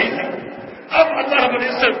گنی جا رہی تھی۔ اب اللہ رب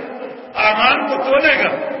العزت اعمال کو تولے گا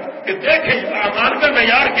کہ دیکھیں اعمال کا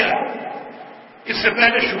معیار کیا ہے۔ اس سے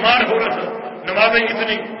پہلے شمار ہو رہا تھا، نمازیں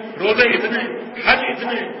اتنی، روزے اتنے، حج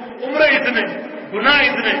اتنے، عمرے اتنے، گناہ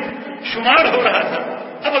اتنے، شمار ہو رہا تھا۔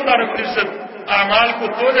 اب اللہ رب العزت اعمال کو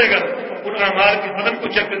تولے گا، ان اعمال کے بدن کو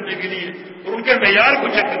چیک کرنے کے لیے اور ان کے معیار کو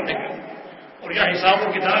چیک کرنے کے لیے۔ اور یہاں حساب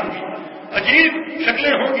و کتاب کی عجیب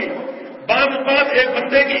شکلیں ہوں گی۔ بعض ایک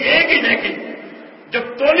بندے کی ایک ہی نیکی جب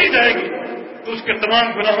تولی جائے گی تو اس کے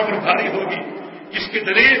تمام گناہوں پر بھاری ہوگی، جس کی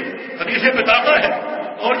دلیل حدیث بتاتا ہے۔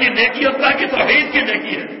 اور یہ نیکی اللہ کی توحید کی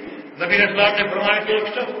نیکی ہے۔ نبی اسلام نے فرمایا کہ ایک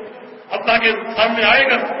شخص اللہ کے سامنے آئے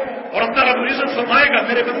گا اور اللہ رب العزت فرمائے گا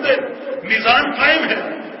میرے بندے میزان قائم ہے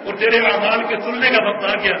اور تیرے اعمال کے تلنے کا وقت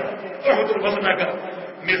آ گیا، اور حضور وزن کا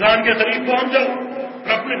میزان کے قریب پہنچ جاؤ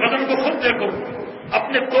اور اپنے بدن کو خود دیکھو،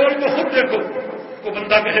 اپنے تول کو خود دیکھو۔ وہ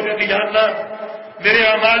بندہ کہے گا کہ یا اللہ میرے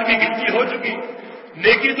اعمال کی گنتی ہو چکی،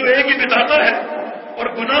 نیکی تو ایک ہی بتاتا ہے اور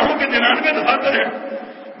گناہوں کے 99 دفاتر ہیں،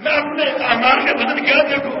 میں اپنے اعمال کے بدن کیا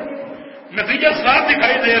دیکھوں؟ نتیجہ صاف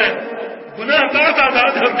دکھائی دے رہا ہے، گناہ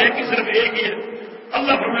تعداد ہے اور نیکی صرف ایک ہی ہے۔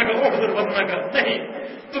 اللہ فرمائے گا وہ حضور وزن کا نہیں،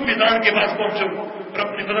 تم میدان کے پاس پہنچو اور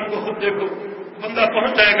اپنے بدن کو خود دیکھو۔ بندہ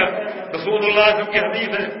پہنچ جائے گا۔ رسول اللہ کی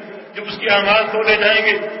حدیث ہے جب اس کے اعمال تولے جائیں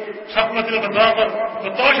گے، سفلت البدامت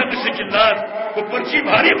بتوشت السجلات، وہ پرچی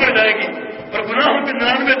بھاری پڑ جائے گی اور گناہوں کے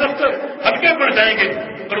 99 دفتر ہلکے پڑ جائیں گے،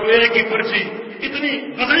 اور وہ ایک ہی پرچی اتنی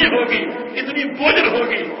وزنی ہوگی، اتنی بوجھل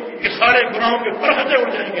ہوگی کہ سارے گناہوں کے پرخطے اڑ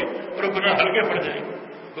جائیں گے اور وہ گناہ ہلکے پڑ جائیں گے۔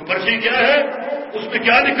 تو پرچی کیا ہے؟ اس میں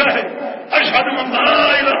کیا لکھا ہے؟ اشہد ان لا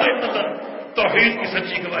الہ الا اللہ، توحید کی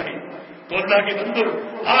سچی گواہی۔ تو اللہ کے بندو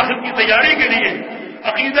آخر کی تیاری کے لیے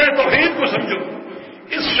عقیدہ توحید کو سمجھو،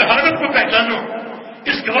 اس شہادت کو پہچانو،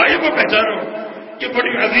 اس گواہی کو پہچانو۔ یہ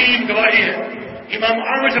بڑی عظیم گواہی ہے۔ امام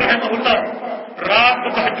اعمش رحمہ اللہ رات کو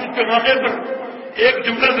تہجد کے موقع پر ایک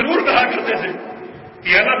جملہ ضرور کہا کرتے تھے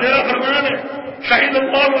کہ اللہ تیرا فرمان ہے شہید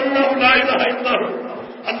اللہ انہ لا الہ الا ہو،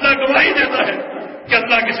 اللہ گواہی دیتا ہے کہ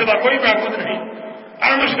اللہ کے سوا کوئی معبود نہیں۔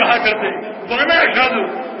 اعمش کہا کرتے وانا اشہد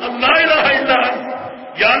اللہ الہ الا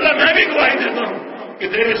انت، یا اللہ میں بھی گواہی دیتا ہوں کہ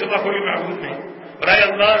تیرے سوا کوئی معبود نہیں۔ برائے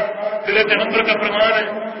اللہ تیرے پیغمبر کا فرمان ہے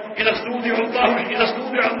اذا استودع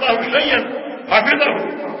اللہ شیئا حفظہ،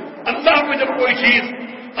 اللہ کو جب کوئی چیز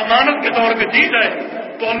امانت کے طور پہ دی جائے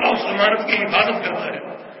تو اللہ اس امانت کی حفاظت کرتا ہے۔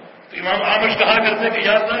 تو امام اعمش کہا کرتے کہ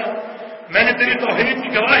یا اللہ میں نے تیری توحید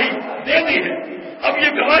کی گواہی دے دی ہے، اب یہ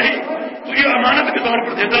گواہی تجھے امانت کے طور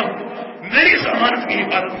پر دیتا ہوں، میری اس امانت کی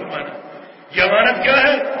حفاظت فرمانا۔ یہ امانت کیا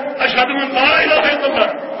ہے؟ اشہد ان لا الہ الا اللہ،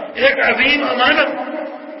 ایک عظیم امانت،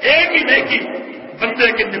 ایک ہی نیکی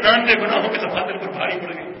بندے کے 99 گناہوں کے دفاتر پر بھاری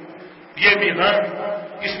پڑ گئی۔ یہ میدان،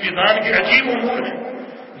 اس میدان کے عجیب امور ہیں۔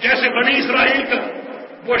 جیسے بنی اسرائیل کا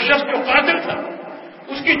وہ شخص جو قاتل تھا،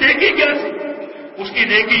 اس کی نیکی کیا تھی؟ اس کی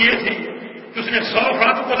نیکی یہ تھی کہ اس نے 100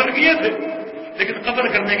 افراد کو قتل کیے تھے، لیکن قتل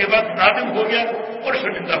کرنے کے بعد نادم ہو گیا اور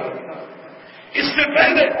شرمندہ ہو گیا۔ اس سے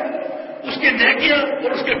پہلے اس کی نیکیاں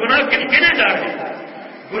اور اس کے گناہ گنے جا رہے ہیں۔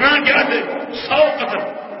 گناہ کیا تھے؟ 100 قتل،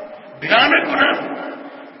 بھیانک گناہ۔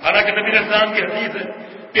 حالانکہ نبی اسلام کی حدیث ہے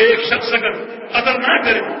کہ ایک شخص اگر قتل نہ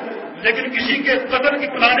کرے لیکن کسی کے قتل کی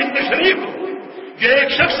پلاننگ میں شریک ہو، یا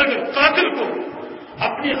ایک شخص اگر قاتل کو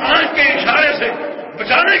اپنی آنکھ کے اشارے سے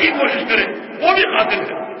بچانے کی کوشش کرے وہ بھی قاتل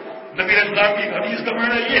ہے۔ نبی اسلام کی حدیث کا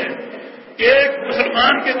معنی یہ ہے کہ ایک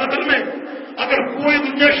مسلمان کے قتل میں اگر پوری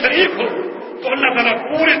دنیا شریک ہو تو اللہ تعالیٰ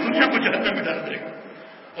پوری دنیا کو جہنم میں ڈال دے گا۔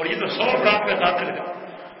 اور یہ تو 100 افراد کا قاتل ہے،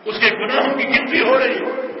 اس کے گناہوں کی گنتی ہو رہی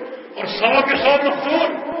ہے اور 100 کے 100 مقتول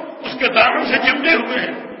اس کے دامن سے چمٹے ہوئے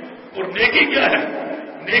ہیں۔ اور نیکی کیا ہے؟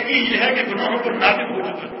 نیکی یہ ہے کہ گناہوں پر نازل ہو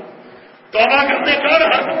چکا، توبہ کرنے کا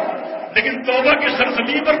رہا تھا لیکن توبہ کی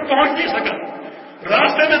سرزمین پر پہنچ نہیں سکا،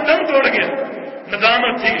 راستے میں دم توڑ گیا،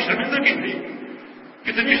 ندامت تھی، شرمندگی تھی،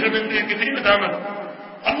 کتنی شرمندگی، کتنی ندامت۔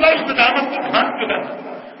 اللہ اس ندامت کو ڈھانپ چکا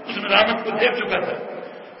تھا، اس ندامت کو دیکھ چکا تھا۔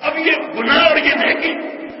 اب یہ گناہ اور یہ نیکی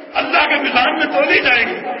اللہ کے میزان میں تولی جائے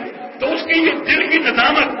گی تو اس کی یہ دل کی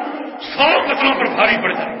ندامت 100 قتلوں پر بھاری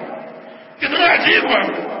پڑ جائے گی۔ کتنا عجیب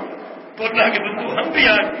معاملہ۔ تو اللہ کے بندو ہم بھی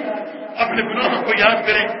آج اپنے گناہوں کو یاد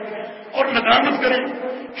کریں اور ندامت کریں،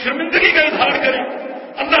 شرمندگی کا اظہار کریں۔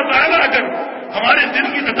 اللہ تعالیٰ اگر ہمارے دل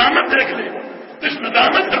کی ندامت دیکھ لے تو اس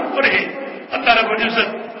ندامت پر ہی اللہ رب العزت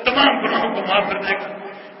تمام گناہوں کو معاف کر دے گا۔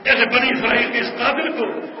 جیسے بنی اسرائیل کے اس قاتل کو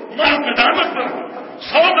محض ندامت پر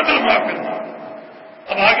 100 قتل معاف کر دیا۔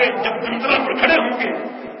 اب آگے جب منزلہ پر کھڑے ہوں گے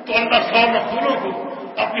تو اللہ 100 مقتولوں کو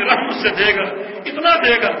اپنی رحمت سے دے گا، اتنا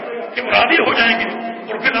دے گا کہ وہ راضی ہو جائیں گے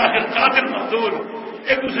اور پھر آخر قاتل مقتول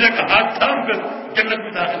ایک دوسرے کا ہاتھ تھام کر جنت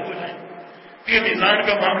میں داخل ہو جائیں. یہ میزان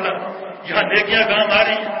کا معاملہ یہاں نیکیاں کام آ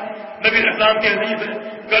رہی ہیں. نبی اسلام کے حدیث ہے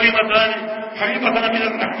کلمتان حبیبتان من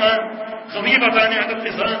الرحمن خفیفتان علی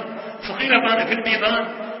اللسان ثقیلتان فی المیزان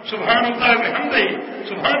سبحان اللہ وبحمدہ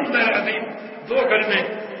سبحان اللہ العظیم. دو کلمے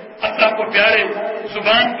اللہ کو پیارے،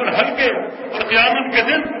 زبان پر ہلکے اور قیامت کے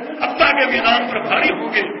دن اللہ کے میدان پر بھاری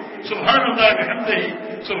ہوں گے. سبحان اللہ وبحمدہ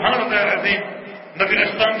سبحان اللہ العظیم. نبی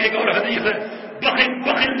اسلام کی ایک اور حدیث ہے بخل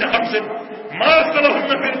بخل لخمس ما صلحن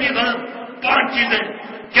فی المیزان. 5 چیزیں،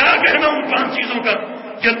 کیا کہنا ان 5 چیزوں کا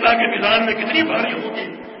کہ اللہ کے میدان میں کتنی بھاری ہوگی.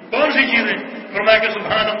 کون سی چیزیں؟ فرمایا کہ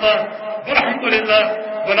سبحان اللہ والحمدللہ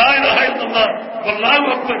ولا الہ الا اللہ واللہ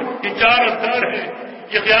اکبر. یہ 4 اذکار ہے.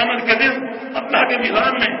 یہ قیامت کے دن اللہ کے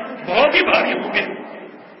میدان میں بہت ہی بھاری ہوں گے.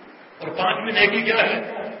 اور 5ویں نیکی کیا ہے؟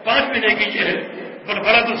 5ویں نیکی یہ ہے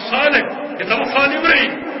والولد الصالح يتوفى لامرئ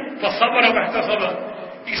فصبر واحتسب.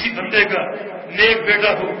 کسی بندے کا نیک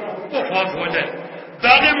بیٹا ہو وہ فوت ہو جائے،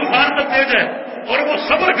 داغ مفارقت دے جائے اور وہ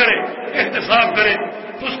صبر کرے، احتساب کرے،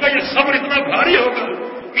 تو اس کا یہ صبر اتنا بھاری ہوگا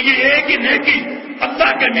کہ یہ ایک ہی نیکی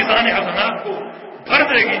اللہ کے میزان حسنات کو بھر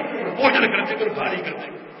دے گی اور بوجھل کر دے کر بھاری کر دے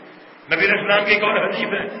گی. نبی اسلام کی ایک اور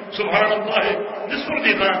حدیث ہے سبحان اللہ نصف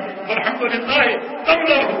المیزان والحمدللہ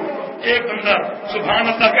تملأ. ایک بندہ سبحان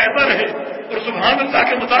اللہ کہتا رہے اور سبحان اللہ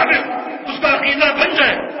کے مطابق اس کا عقیدہ بن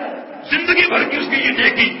جائے، زندگی بھر کی اس کی یہ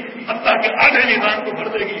نیکی اللہ کے آدھے میزان کو بھر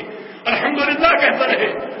دے گی. الحمدللہ کہتا رہے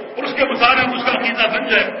اور اس کے مطابق اس کا عقیدہ بن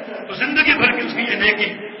جائے تو زندگی بھر کی اس کی یہ نیکی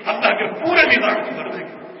اللہ کے پورے میزان کو بھر دے گی.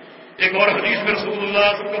 ایک اور حدیث میں رسول اللہ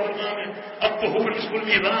صلی اللہ علیہ وسلم نے الطہور نصف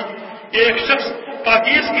المیزان. ایک شخص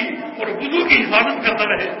پاکیزگی اور وضو کی حفاظت کرتا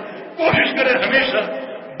رہے، کوشش کرے ہمیشہ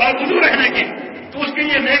باوضو رہنے کی، تو اس کی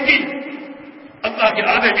یہ نیکی اللہ کے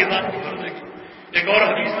آدھے میزان کو بھر دے گی. ایک اور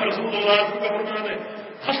حدیث میں رسول اللہ صلی اللہ علیہ وسلم نے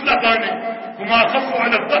خصلتان ہما خف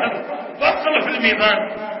علی الظہر واثقل فی المیزان.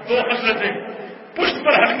 2 خصلتیں پشت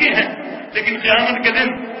پر ہلکی ہیں لیکن قیامت کے دن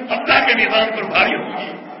اللہ کے میزان پر بھاری ہوں گی.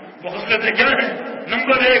 وہ خصلتیں کیا ہیں؟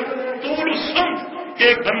 نمبر 1 طول الصمت، کہ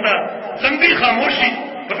ایک بندہ لمبی خاموشی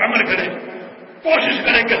پر عمل کرے، کوشش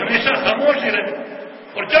کرے کہ ہمیشہ خاموش ہی رہے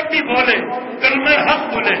اور جب بھی بولے کلمہ حق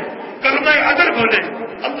بولے، کلمہ عدل بولے،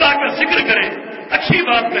 اللہ کا ذکر کرے، اچھی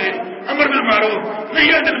بات کہے، امر بالمعروف نہی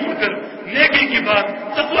عن المنکر، نیکی کی بات،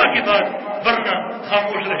 تقویٰ کی بات، ورنہ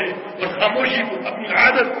خاموش رہے اور خاموشی کو اپنی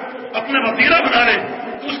عادت اپنا وسیلہ بنا لے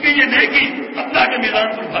تو اس کی یہ نیکی اللہ کے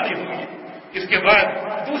میدان پر بھاری ہوگی. اس کے بعد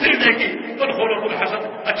دوسری نیکی والخلق الحسن،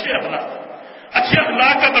 اچھے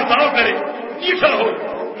اخلاق کا برتاؤ کرے، میٹھا ہو،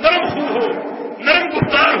 نرم خو ہو، نرم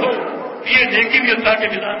گفتار ہو، یہ نیکی بھی اللہ کے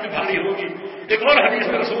میدان میں بھاری ہوگی. ایک اور حدیث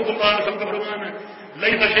میں رسول اللہ صلی اللہ علیہ وسلم کا فرمان ہے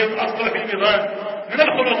لیس شیء اثقل فی المیزان من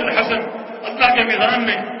الخلق الحسن. اللہ کے میدان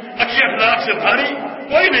میں اچھے اخلاق سے بھاری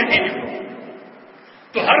کوئی نیکی نہیں ہوگی.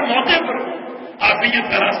 تو ہر موقع پر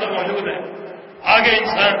عافیت کا راستہ موجود ہے. آگے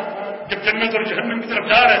انسان جب جنت اور جہنم کی طرف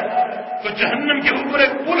جا رہا ہے تو جہنم کے اوپر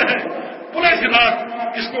ایک پل ہے، پل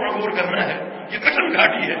صراط، اس کو عبور کرنا ہے. یہ کٹن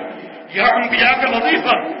گھاٹی ہے. یہاں انبیاء کا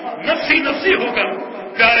وظیفہ نفسی نفسی ہو کر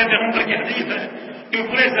پیارے پیغمبر کی حدیث ہے کہ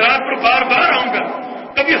پورے صراط پر بار بار آؤں گا،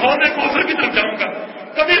 کبھی حوض کوثر کی طرف جاؤں گا،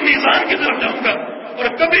 کبھی میزان کی طرف جاؤں گا اور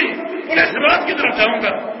کبھی پورے صراط کی طرف جاؤں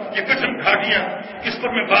گا. یہ کٹن گھاٹیاں اس پر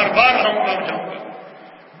میں بار بار آؤں گا اور جاؤں گا.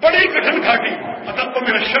 بڑی کٹن گھاٹی، ادب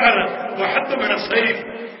من الشعر وحد من السیف،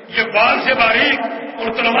 یہ بال سے باریک اور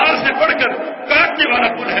تلوار سے بڑھ کر کاٹنے والا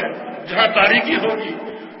پل ہے جہاں تاریکی ہوگی،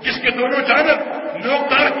 جس کے دونوں جانب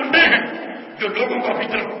نوکدار کنڈے ہیں جو لوگوں کو اپنی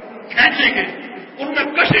طرف کھینچیں گے. ان میں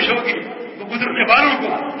کشش ہوگی، وہ گزرنے والوں کو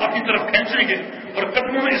اپنی طرف کھینچیں گے اور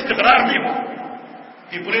قدموں میں استقرار نہیں ہوگا.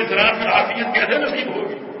 یہ پورے صراط میں عافیت کیسے نصیب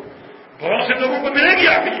ہوگی؟ بہت سے لوگوں کو ملے گی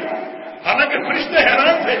عافیت. حالانکہ فرشتے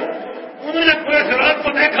حیران تھے، انہوں نے پورے صراط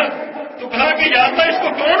کو دیکھا تو کہا کہ یا اللہ اس کو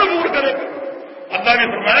کون عبور کرے گا؟ اللہ نے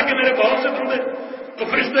فرمایا کہ میرے بہت سے بندے. تو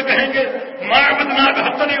فرشتے کہیں گے ما عبدناک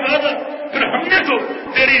حق العبادت، پھر ہم نے تو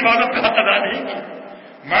تیری عبادت کا حق ادا نہیں کیا.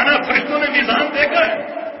 مانا فرشتوں نے میزان دیکھا ہے،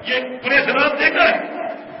 یہ پورے صراط دیکھا ہے.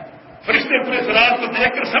 فرشتے پورے صراط کو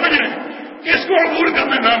دیکھ کر سمجھ رہے ہیں کہ اس کو عبور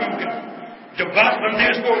کرنا ناممکن. جب بعض بندے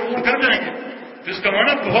اس کو عبور کر جائیں گے تو اس کا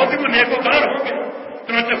مانا بہت ہی وہ نیکوکار ہوں گے.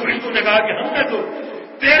 چنانچہ فرشتوں نے کہا کہ ہم نے تو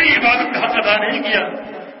تیری عبادت کا حق ادا نہیں کیا،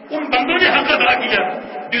 ان بندوں نے حق ادا کیا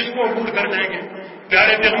جو اس کو عبور کر جائیں گے.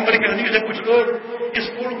 پیارے پیغمبر کے حدیث سے کچھ لوگ اس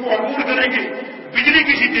پل کو عبور کریں گے بجلی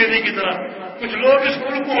کی سی تیزی کی طرح، کچھ لوگ اس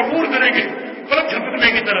پل کو عبور کریں گے پلک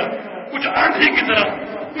جھپکنے کی طرح، کچھ آندھی کی طرح،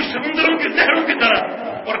 کچھ سمندروں کی لہروں کی طرح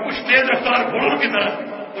اور کچھ تیز رفتار گھوڑوں کی طرح،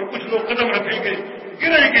 اور کچھ لوگ قدم رکھیں گے،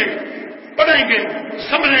 گریں گے، پڑیں گے،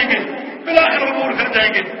 سنبھلیں گے، بالآخر عبور کر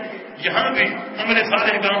جائیں گے. یہاں بھی عمل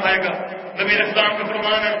صالح کام آئے گا. نبی اسلام کا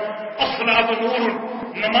فرمان ہے الصلاۃ نور،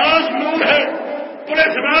 نماز نور ہے. پورے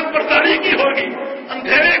صراط پر تاریکی ہوگی،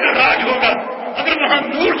 اندھیرے کا راج ہوگا، اگر وہاں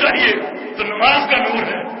نور چاہیے تو نماز کا نور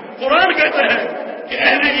ہے. قرآن کہتا ہے کہ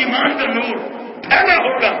اہل ایمان کا نور پھیلا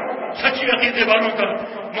ہوگا، سچی عقیدے والوں کا،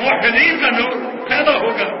 موحدین کا نور پیدا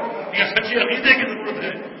ہوگا. یہ سچی عقیدے کی ضرورت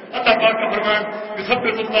ہے. اللہ پاک کا فرمان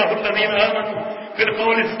یثبت اللہ الذین آمنوا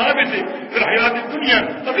بالقول الثابت فی الحیات الدنیا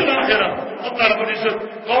وفی الآخرہ. اللہ رب العزت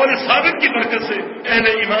قول ثابت کی برکت سے اہل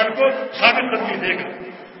ایمان کو ثابت قدمی دے گا.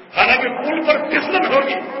 حالانکہ پل پر پھسلن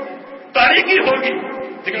ہوگی، تاریکی ہوگی،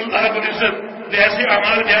 لیکن اللہ رب العزت نے ایسے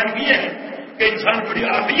اعمال بیان کیے ہیں کہ انسان بڑی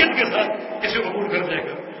عافیت کے ساتھ اسے عبور کر جائے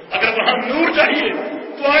گا. اگر وہاں نور چاہیے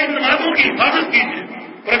تو آج نمازوں کی حفاظت کیجیے،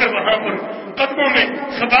 اور اگر وہاں پر قدموں میں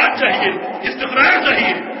ثبات چاہیے، استقرار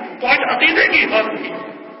چاہیے تو آج عقیدے کی حفاظت کیجیے.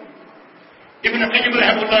 ابن قیم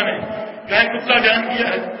رحمہ اللہ نے جہاں قصہ بیان کیا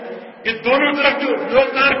ہے کہ دونوں طرف جو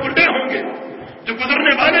لوگ دار کنڈے ہوں گے جو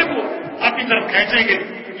گزرنے والے کو اپنی طرف کھینچیں گے.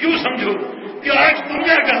 یوں سمجھو کہ آج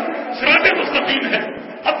دنیا کا صراط مستقیم ہے،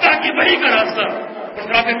 اللہ کی وحی کا راستہ، اور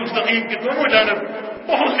صراط مستقیم کے دونوں جانب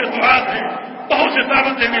بہت سے دعات ہیں، بہت سے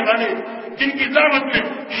دعوت دینے والے جن کی دعوت میں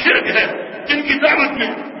شرک ہے، جن کی دعوت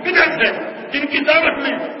میں بدعت ہے، جن کی دعوت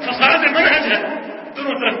میں فساد منہج ہے.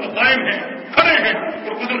 دونوں طرف قائم ہیں، کھڑے ہیں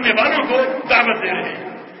اور گزرنے والوں کو دعوت دے رہے ہیں.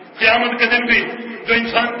 قیامت کے دن بھی جو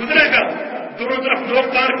انسان گزرے گا دونوں طرف لوگ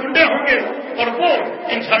دار کنڈے ہوں گے اور وہ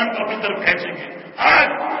انسان کو اپنی طرف کھینچیں گے. آج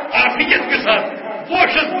عافیت کے ساتھ وہ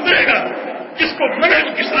شخص گزرے گا جس کو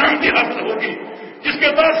منہج اسلام کی حاصل ہوگی، جس کے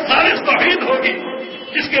پاس خالص توحید ہوگی،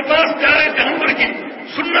 جس کے پاس پیارے پیغمبر کی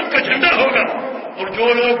سنت کا جھنڈا ہوگا. اور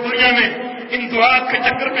جو لوگ دنیا میں ان دعات کے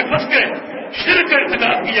چکر میں پھنس گئے، شرک کا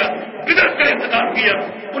ارتکاب کیا، بدعت کا ارتکاب کیا،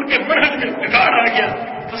 ان کے منہج میں بگاڑ آ گیا،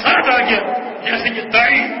 فساد آ گیا. جیسے یہ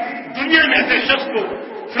داعی دنیا میں ایسے شخص کو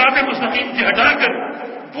صراط مستقیم سے ہٹا کر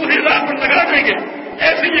پوری راہ پر لگا دیں گے،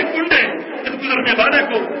 ایسے یہ کنڈے اس گزرنے والے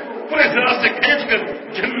کو پورے طرح سے کھینچ کر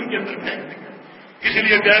جہنم کے اندر پھینک دیں گے. اسی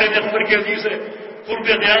لیے پیارے پیغمبر کی حدیث ہے قرب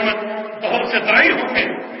قیامت بہت سے داعی ہوں گے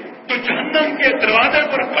جو جہنم کے دروازے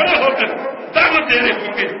پر کھڑے ہو کر دعوت دے رہے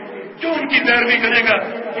ہوں گے. جو ان کی پیروی کرے گا،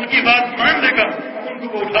 ان کی بات مان لے گا، ان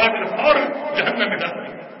کو وہ اٹھا کر فوراً جہنم میں ڈال دیں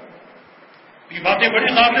گے. یہ باتیں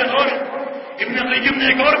بڑی قابل غور ہیں. ابن قیم نے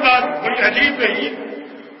ایک اور بات بڑی عجیب کہی،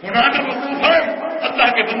 ہناک وقوفان،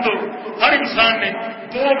 اللہ کے بندو ہر انسان نے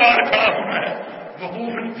دو بار کھڑا ہونا ہے.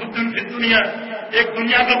 وقوف فی دنیا، ایک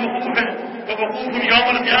دنیا کا وقوف ہے، وہ وقوف یوم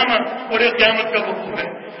القیامہ، اور ایک قیامت کا وقوف ہے.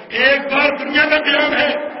 ایک بار دنیا کا قیام ہے،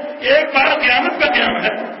 ایک بار قیامت کا قیام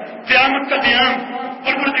ہے. قیامت کا قیام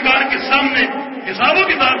پروردگار کے سامنے حساب و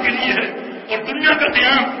کتاب کے لیے ہے، اور دنیا کا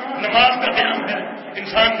قیام نماز کا قیام ہے.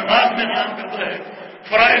 انسان نماز میں قیام کرتا ہے،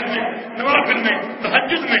 فرائض میں، نوافل میں،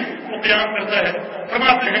 تہجد میں وہ قیام کرتا ہے.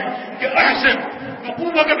 فرماتے ہیں کہ احسن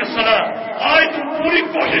وقوفک بالصلاۃ، آج تم پوری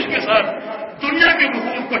کوشش کے ساتھ دنیا کے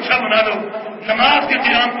وقوف کو اچھا بنا لو، نماز کے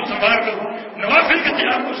قیام کو سنبھال لو، نوافل کے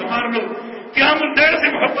قیام کو سنبھال لو، قیام اللیل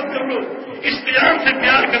سے محبت کر لو، اس قیام سے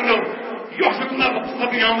پیار کر لو. یحسن اللہ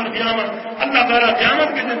وقوفک یوم القیامہ، اللہ تعالیٰ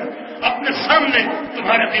قیامت کے دن اپنے سامنے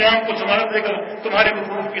تمہارے قیام کو سنبھال دے گا، تمہارے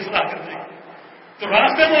وقوف کی اصلاح کر دے گا. تو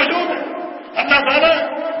راستے موجود ہیں. اللہ تعالیٰ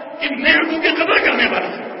ان نعمتوں کی قدر کرنے والے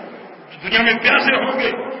ہیں. دنیا میں پیاسے ہوں گے،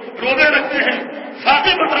 روزے رکھتے ہیں،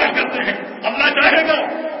 فاقے برداشت کرتے ہیں، اللہ چاہے گا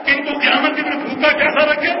کہ ان کو قیامت کے دن بھوکا کیسا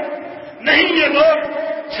رکھے؟ نہیں، یہ لوگ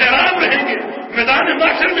سیراب رہیں گے، میدان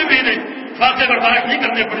محشر میں بھی انہیں فاقے برداشت نہیں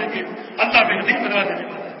کرنے پڑیں گے. اللہ بہترین بنا دینے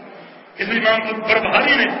والا ہے. اس لیے امام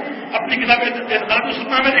بربہاری نے اپنی کتاب اعتقاد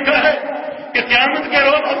السنہ میں لکھا ہے کہ قیامت کے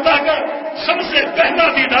روز اللہ کا سب سے پہلا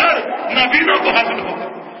دیدار نابینوں کو حاصل ہوگا،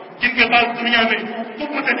 جن کے پاس دنیا میں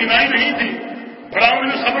قوت دینائی نہیں تھی، بڑا انہوں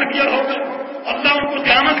نے صبر کیا ہوگا. اللہ ان کو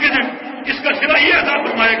قیامت کے دن اس کا صلہ یہ عطا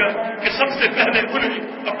فرمائے گا کہ سب سے پہلے انہیں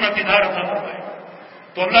اپنا دیدار عطا فرمائے گا.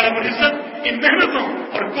 تو اللہ رب العزت ان محنتوں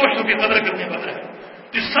اور کوششوں کی قدر کرنے والا ہے.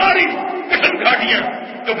 یہ ساری کٹن گھاٹیاں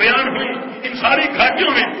جو بیان ہوئی، ان ساری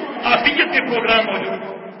گھاٹیوں میں عافیت کے پروگرام موجود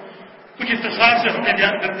ہیں. کچھ اختصار سے ہم نے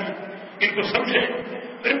بیان کر دی، ان کو سمجھیں،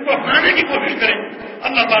 ان کو اپنانے کی کوشش کریں.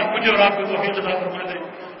 اللہ پاک مجھے اور آپ کو توفیق عطا فرما دے.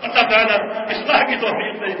 اللہ تعالیٰ اصلاح کی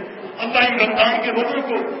توفیق دے. اللہ ان رمضان کے روزوں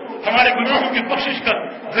کو ہمارے گناہوں کی بخشش کا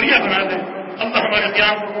ذریعہ بنا دے. اللہ ہمارے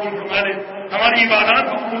قیام کو قبول فرما لے، ہماری عبادات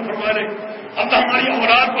کو قبول فرما لے. اللہ ہماری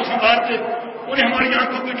اولاد کو سنبھال دے، انہیں ہماری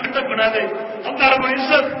آنکھوں کی ٹھنڈک بنا دے. اللہ رب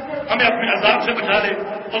العزت ہمیں اپنے عذاب سے بچا لے.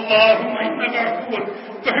 اللہم انک عفو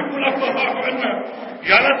تحب العفو فاعف عنا،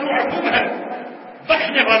 یا اللہ تو عفو ہے،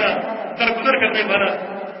 بخشنے والا، درگزر کرنے والا.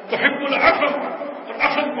 تحب العفو، اور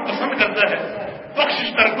عفو کو پسند کرتا ہے،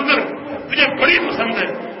 بخشش درگزر تجھے بڑی پسند ہے.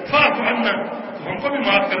 فاعف عنا، تو ہم کو بھی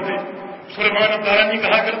معاف کر دے. سلیمان الدارانی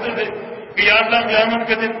کہا کرتے تھے کہ یا اللہ قیامت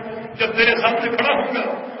کے دن جب تیرے سامنے کھڑا ہوں گا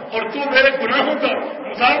اور تو میرے گناہوں کا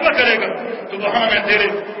مطالبہ کرے گا تو وہاں میں تیرے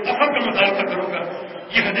عفو کا مطالبہ کروں گا.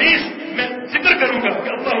 یہ حدیث میں ذکر کروں گا کہ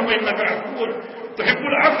اللہم انک عفو تحب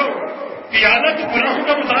العفو کہ یا اللہ تو گناہوں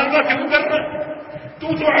کا مطالبہ کیوں کر رہا ہے؟ تو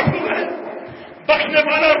عفو ہے، بخشنے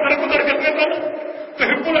والا اور درگزر کرنے والا.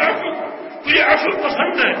 تحب العفو، تجھے عفو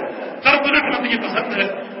پسند ہے، درگزر کرنا تجھے پسند ہے.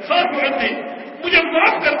 فاعف عنی، مجھے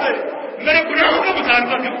معاف کر دے. میرے گناہوں کا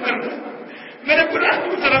مطالبہ کیوں کر رہا ہے؟ میرے گناہ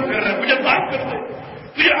کو طلب کر رہا ہے، مجھے معاف کر دے.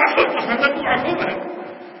 تجھے عفو پسند ہے، تو عفو ہے.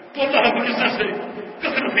 تو اللہ رب العزت سے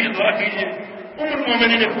کثرت سے دعا کیجیے. ام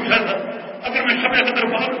المومنین نے پوچھا تھا اگر میں شب قدر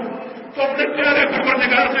مانوں تو اپنے پیارے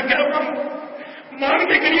پروردگار سے کیا مانگوں؟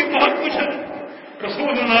 مانگنے کے لیے بہت کچھ ہے. رسول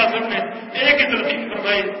اللہ صلی اللہ علیہ وسلم نے ایک ہی تلقین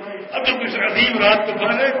فرمائی اگر کچھ عظیم رات کو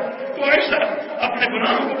پڑھے تو ایسا اپنے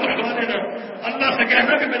گناہوں کو بخشوا دینا، اللہ سے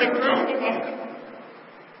کہنا کہ میرے گناہوں کو معاف کر.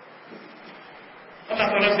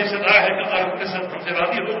 اللہ تعالیٰ سے صدا ہے کہ اللہ کے ساتھ ہم سے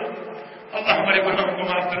راضی ہو، اللہ ہمارے گناہوں کو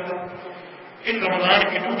معاف کر دے. ان رمضان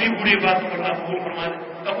کی ٹوٹی بوڑھی باتوں کو اللہ قبول فرما دے.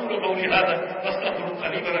 اقول قولی ھذا واستغفر اللہ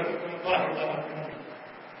لي ولكم وآخر دعوانا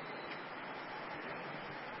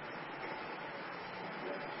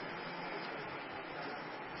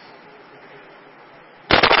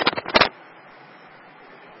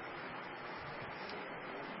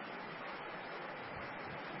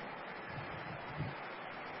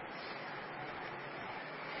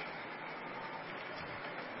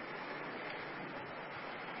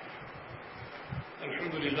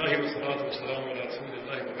الحمد للہ والصلاة والسلام علی رسول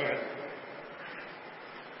اللہ وبعد.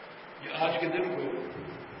 یہ آج کے دن کو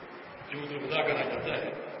جمعۃ الوداع کہا جاتا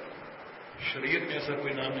ہے. شریعت میں ایسا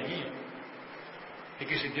کوئی نام نہیں ہے کہ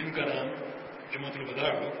کسی دن کا نام جمعۃ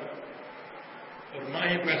الوداع ہو، اور نہ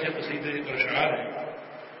ہی کوئی ایسے قصیدے اور اشعار ہیں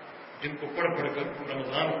جن کو پڑھ پڑھ کر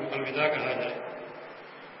رمضان کو الوداع کہا جائے.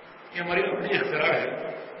 یہ ہماری اپنی اختراع ہے.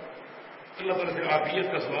 اللہ تعالیٰ سے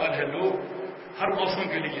عافیت کا سوال ہے. لوگ ہر موسم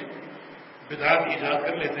کے لیے بدعات ایجاد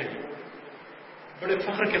کر لیتے ہیں، بڑے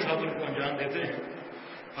فخر کے ساتھ ان کو انجام دیتے ہیں،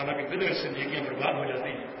 حالانکہ بدعت سے نیکیاں برباد ہو جاتی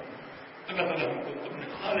ہیں. اللہ تعالیٰ ہم کو اپنے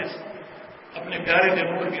خالص، اپنے پیارے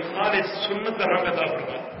پیغمبر کی خالص سنت کا رنگ عطا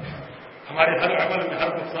فرمائے. ہمارے ہر عمل میں، ہر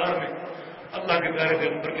گفتار میں اللہ کے پیارے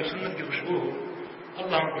پیغمبر کی سنت کی خوشبو ہو.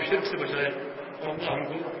 اللہ ہم کو شرک سے بچائے اور اللہ ہم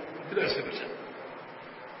کو بدعت سے بچائے.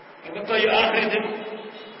 البتہ یہ آخری دن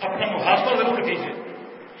اپنا محاسبہ ضرور کیجیے.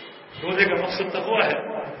 روزے کا مقصد تقویٰ ہے،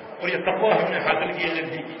 اور یہ تقویٰ ہم نے حاصل کیا یا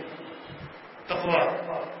نہیں کیا، تقویٰ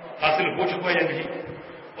حاصل ہو چکا یا نہیں،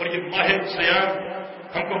 اور یہ ماہ سیام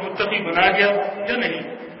ہم کو متقی بنا گیا یا نہیں،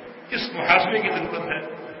 اس محاسبے کی ضرورت ہے.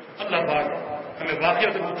 اللہ پاک ہمیں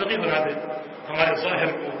واقعات متقی بنا دے. ہمارے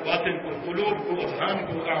ظاہر کو، باطن کو، قلوب کو، اذہان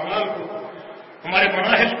کو، اعمال کو، ہمارے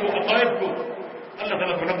مناہج کو، عقائد کو اللہ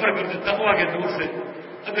تعالیٰ منور کر دے تقویٰ کے نور سے.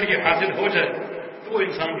 اگر یہ حاصل ہو جائے تو وہ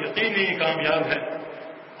انسان یقینی کامیاب ہے.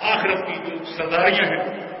 آخرت کی جو سرداریاں ہیں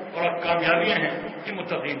اور کامیابیاں ہیں یہ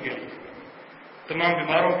متقین کے لیے. تمام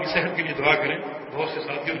بیماروں کی صحت کے لیے دعا کریں. بہت سے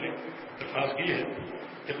ساتھیوں نے درخواست کی ہے.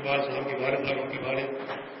 اقبال صاحب کی والد صاحب کی والد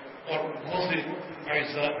اور بہت سے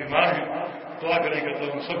اعزاء بیمار ہیں. دعا کریں کہ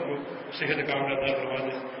اللہ ان سب کو صحت کاملہ عطا فرما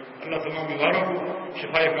دے. اللہ تمام بیماروں کو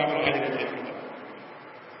شفائے کاملہ عاجل عطا فرما دے.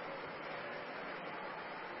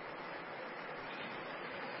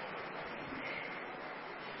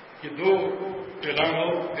 یہ دو اعلان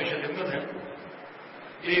اور پیش خدمت ہیں.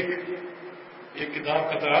 ایک کتاب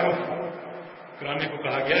کا تعارف کرانے کو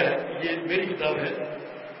کہا گیا ہے. یہ میری کتاب ہے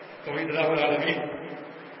توحید الہ العالمین،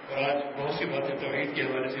 اور آج بہت سی باتیں توحید کے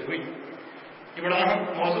حوالے سے ہوئی. یہ بڑا اہم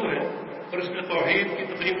موضوع ہے اور اس میں توحید کی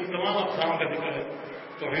تقریباً تمام اقسام کا ذکر ہے،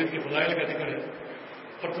 توحید کے فضائل کا ذکر ہے،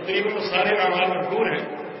 اور تقریباً وہ سارے اعمال مذکور ہیں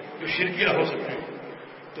جو شرکیہ ہو سکتے ہیں.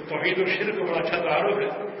 تو توحید اور شرک کا بڑا اچھا تعارف ہے.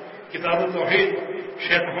 کتاب التوحید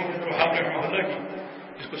شیخ محمد بن وہاب رحمہ اللہ کی،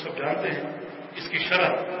 جس کو سب جانتے ہیں. اس کی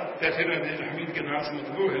شرح تفسیر حمید کے نام سے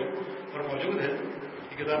مطبوع ہے اور موجود ہے.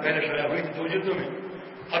 یہ کتاب پہلے شائع ہوئی تھی 2 جلدوں میں،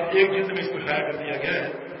 اب ایک جلد میں اس کو شائع کر دیا گیا ہے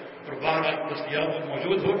اور باہر دستیاب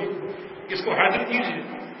موجود ہوگی. اس کو حاصل کیجیے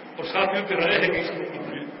اور ساتھیوں کی رائے ہے کہ اس کو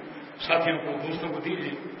ساتھیوں کو، دوستوں کو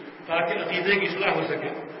دیجیے تاکہ عقیدے کی اصلاح ہو سکے.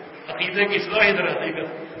 عقیدے کی اصلاح ہی در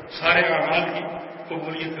حقیقت سارے اعمال کی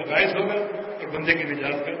قبولیت کا باعث ہوگا اور بندے کی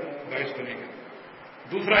نجات کا باعث بنے گا.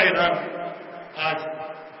 دوسرا اعلان آج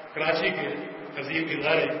کراچی کے عظیم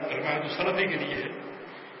ادارے الرحمت السلفی کے لیے ہے.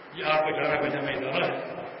 یہ آپ کا جانا بجانا ادارہ ہے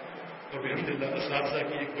اور الحمد للہ اساتذہ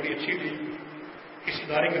کی ایک بڑی اچھی ٹیم اس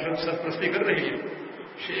ادارے کی سرپرستی کر رہی ہے.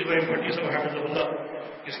 شیخ ابراہیم بھٹی صاحب حافظ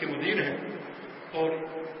اللہ اس کے مدیر ہیں، اور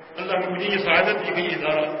اللہ نے مجھے یہ سعادت دی کہ یہ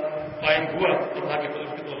ادارہ قائم ہوا اللہ کے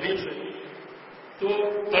فضل کی توفیق سے. تو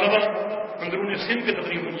طلبا اندرون سندھ کے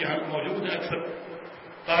تقریباً یہاں موجود ہیں اکثر،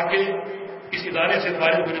 تاکہ اس ادارے سے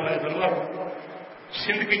فارغ ہونے والے طلبا کو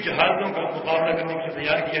سندھ کی جہازوں کا مقابلہ کرنے کے لیے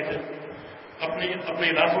تیار کیا جائے. اپنے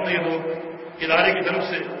علاقوں میں یہ لوگ ادارے کی طرف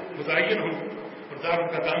سے متعین ہوں اور دعوت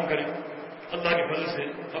کا کام کریں. اللہ کے فضل سے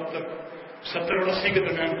اب تک 70 اور 80 کے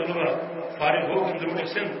درمیان طلبا فارغ ہو کر اندرون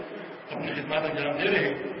سندھ اپنی خدمات انجام دے رہے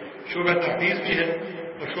ہیں. شعبہ تحفیظ بھی ہے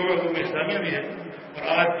اور شعبہ علوم اسلامیہ بھی ہے. اور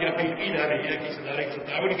آج کی اپیل کی جا رہی ہے کہ اس ادارے کی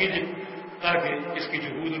تعاون کیجیے تاکہ اس کی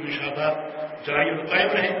جہود اور نشاطات جاری اور قائم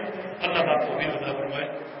رہیں. اللہ تعالیٰ کو بھی عطا فرمائے.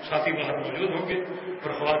 ساتھی باہر موجود ہوں گے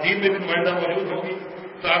اور خواتین میں بھی نمائندہ موجود ہوں گی.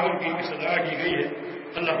 تعاون کی کی صدا کی گئی ہے.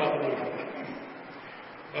 اللہ تعالیٰ کو فرمائے.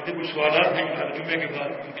 باقی کچھ سوالات ہیں ہر جمعے کے بعد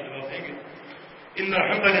ان کے جواب دیں گے. ان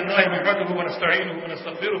الحمد لله نحمده ونستعينه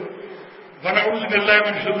ونستغفره ونعوذ بالله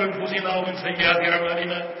من شرور انفسنا ومن سيئات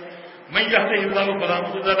اعمالنا من يهده الله فلا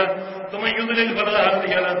مضل له ومن يضلل فلا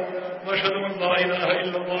هادي له واشهد ان لا اله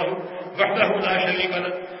الا الله وحده لا شريك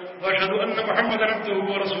له واشهد ان محمدا عبده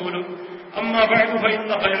ورسوله. اما بعد فان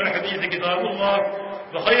خير الحديث كتاب الله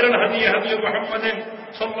وخير الهدي هدي محمد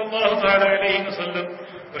صلى الله تعالى عليه وسلم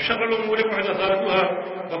وشر الامور محدثاتها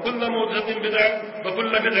وكل محدثة بدعة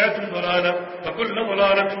وكل بدعة ضلالة وكل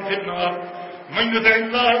ضلالة في النار. من يطع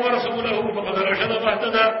الله ورسوله فقد رشد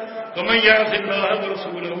واهتدى ومن يعص الله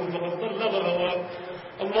ورسوله فقد ضل وغوى.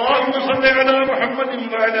 اللهم صل على محمد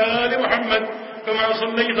وعلى آل محمد كما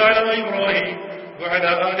صليت على إبراهيم وعلى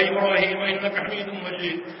آل إبراهيم إنك حميد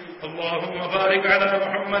مجيد. اللهم بارك على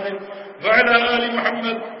محمد وعلى آل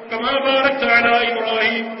محمد كما باركت على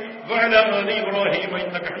إبراهيم وعلى آل إبراهيم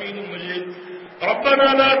إنك حميد مجيد. ربنا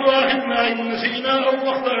لا تؤاخذنا إن نسينا أو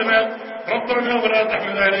أخطأنا ربنا ولا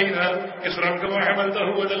تحمل علينا إصرا كما حملته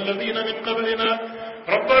على الذين من قبلنا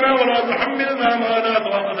ربنا ولا تحملنا ما لا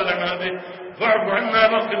طاقة لنا به واعف عنا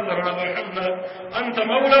واغفر لنا وارحمنا أنت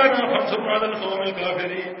مولانا فانصرنا على القوم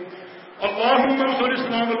الكافرين. اللهم انصر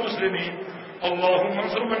الإسلام والمسلمين. اللهم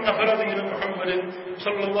انصر من نصر دين محمد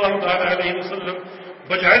صلى الله تعالى عليه وسلم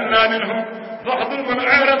واجعلنا منهم واخذل من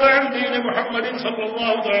أعرض عن دين محمد صلى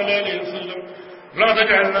الله تعالى عليه وسلم لا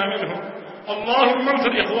تجعلنا منهم. اللهم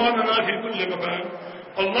انصر إخواننا في كل مكان.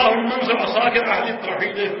 اللهم انصر عساكر أهل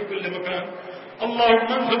التوحيد في كل مكان. اللهم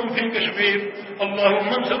انصرهم في كشمير. اللهم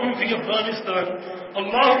انصرهم في أفغانستان.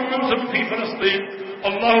 اللهم انصرهم في فلسطين.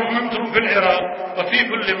 اللهم انصرهم في العراق وفي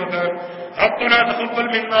كل مكان. ربنا تقبل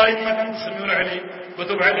منا إنك أنت السميع العليم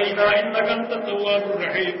وتب علينا إنك أنت التواب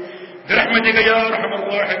الرحيم برحمتك يا أرحم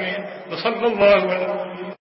الراحمين. وصلى الله على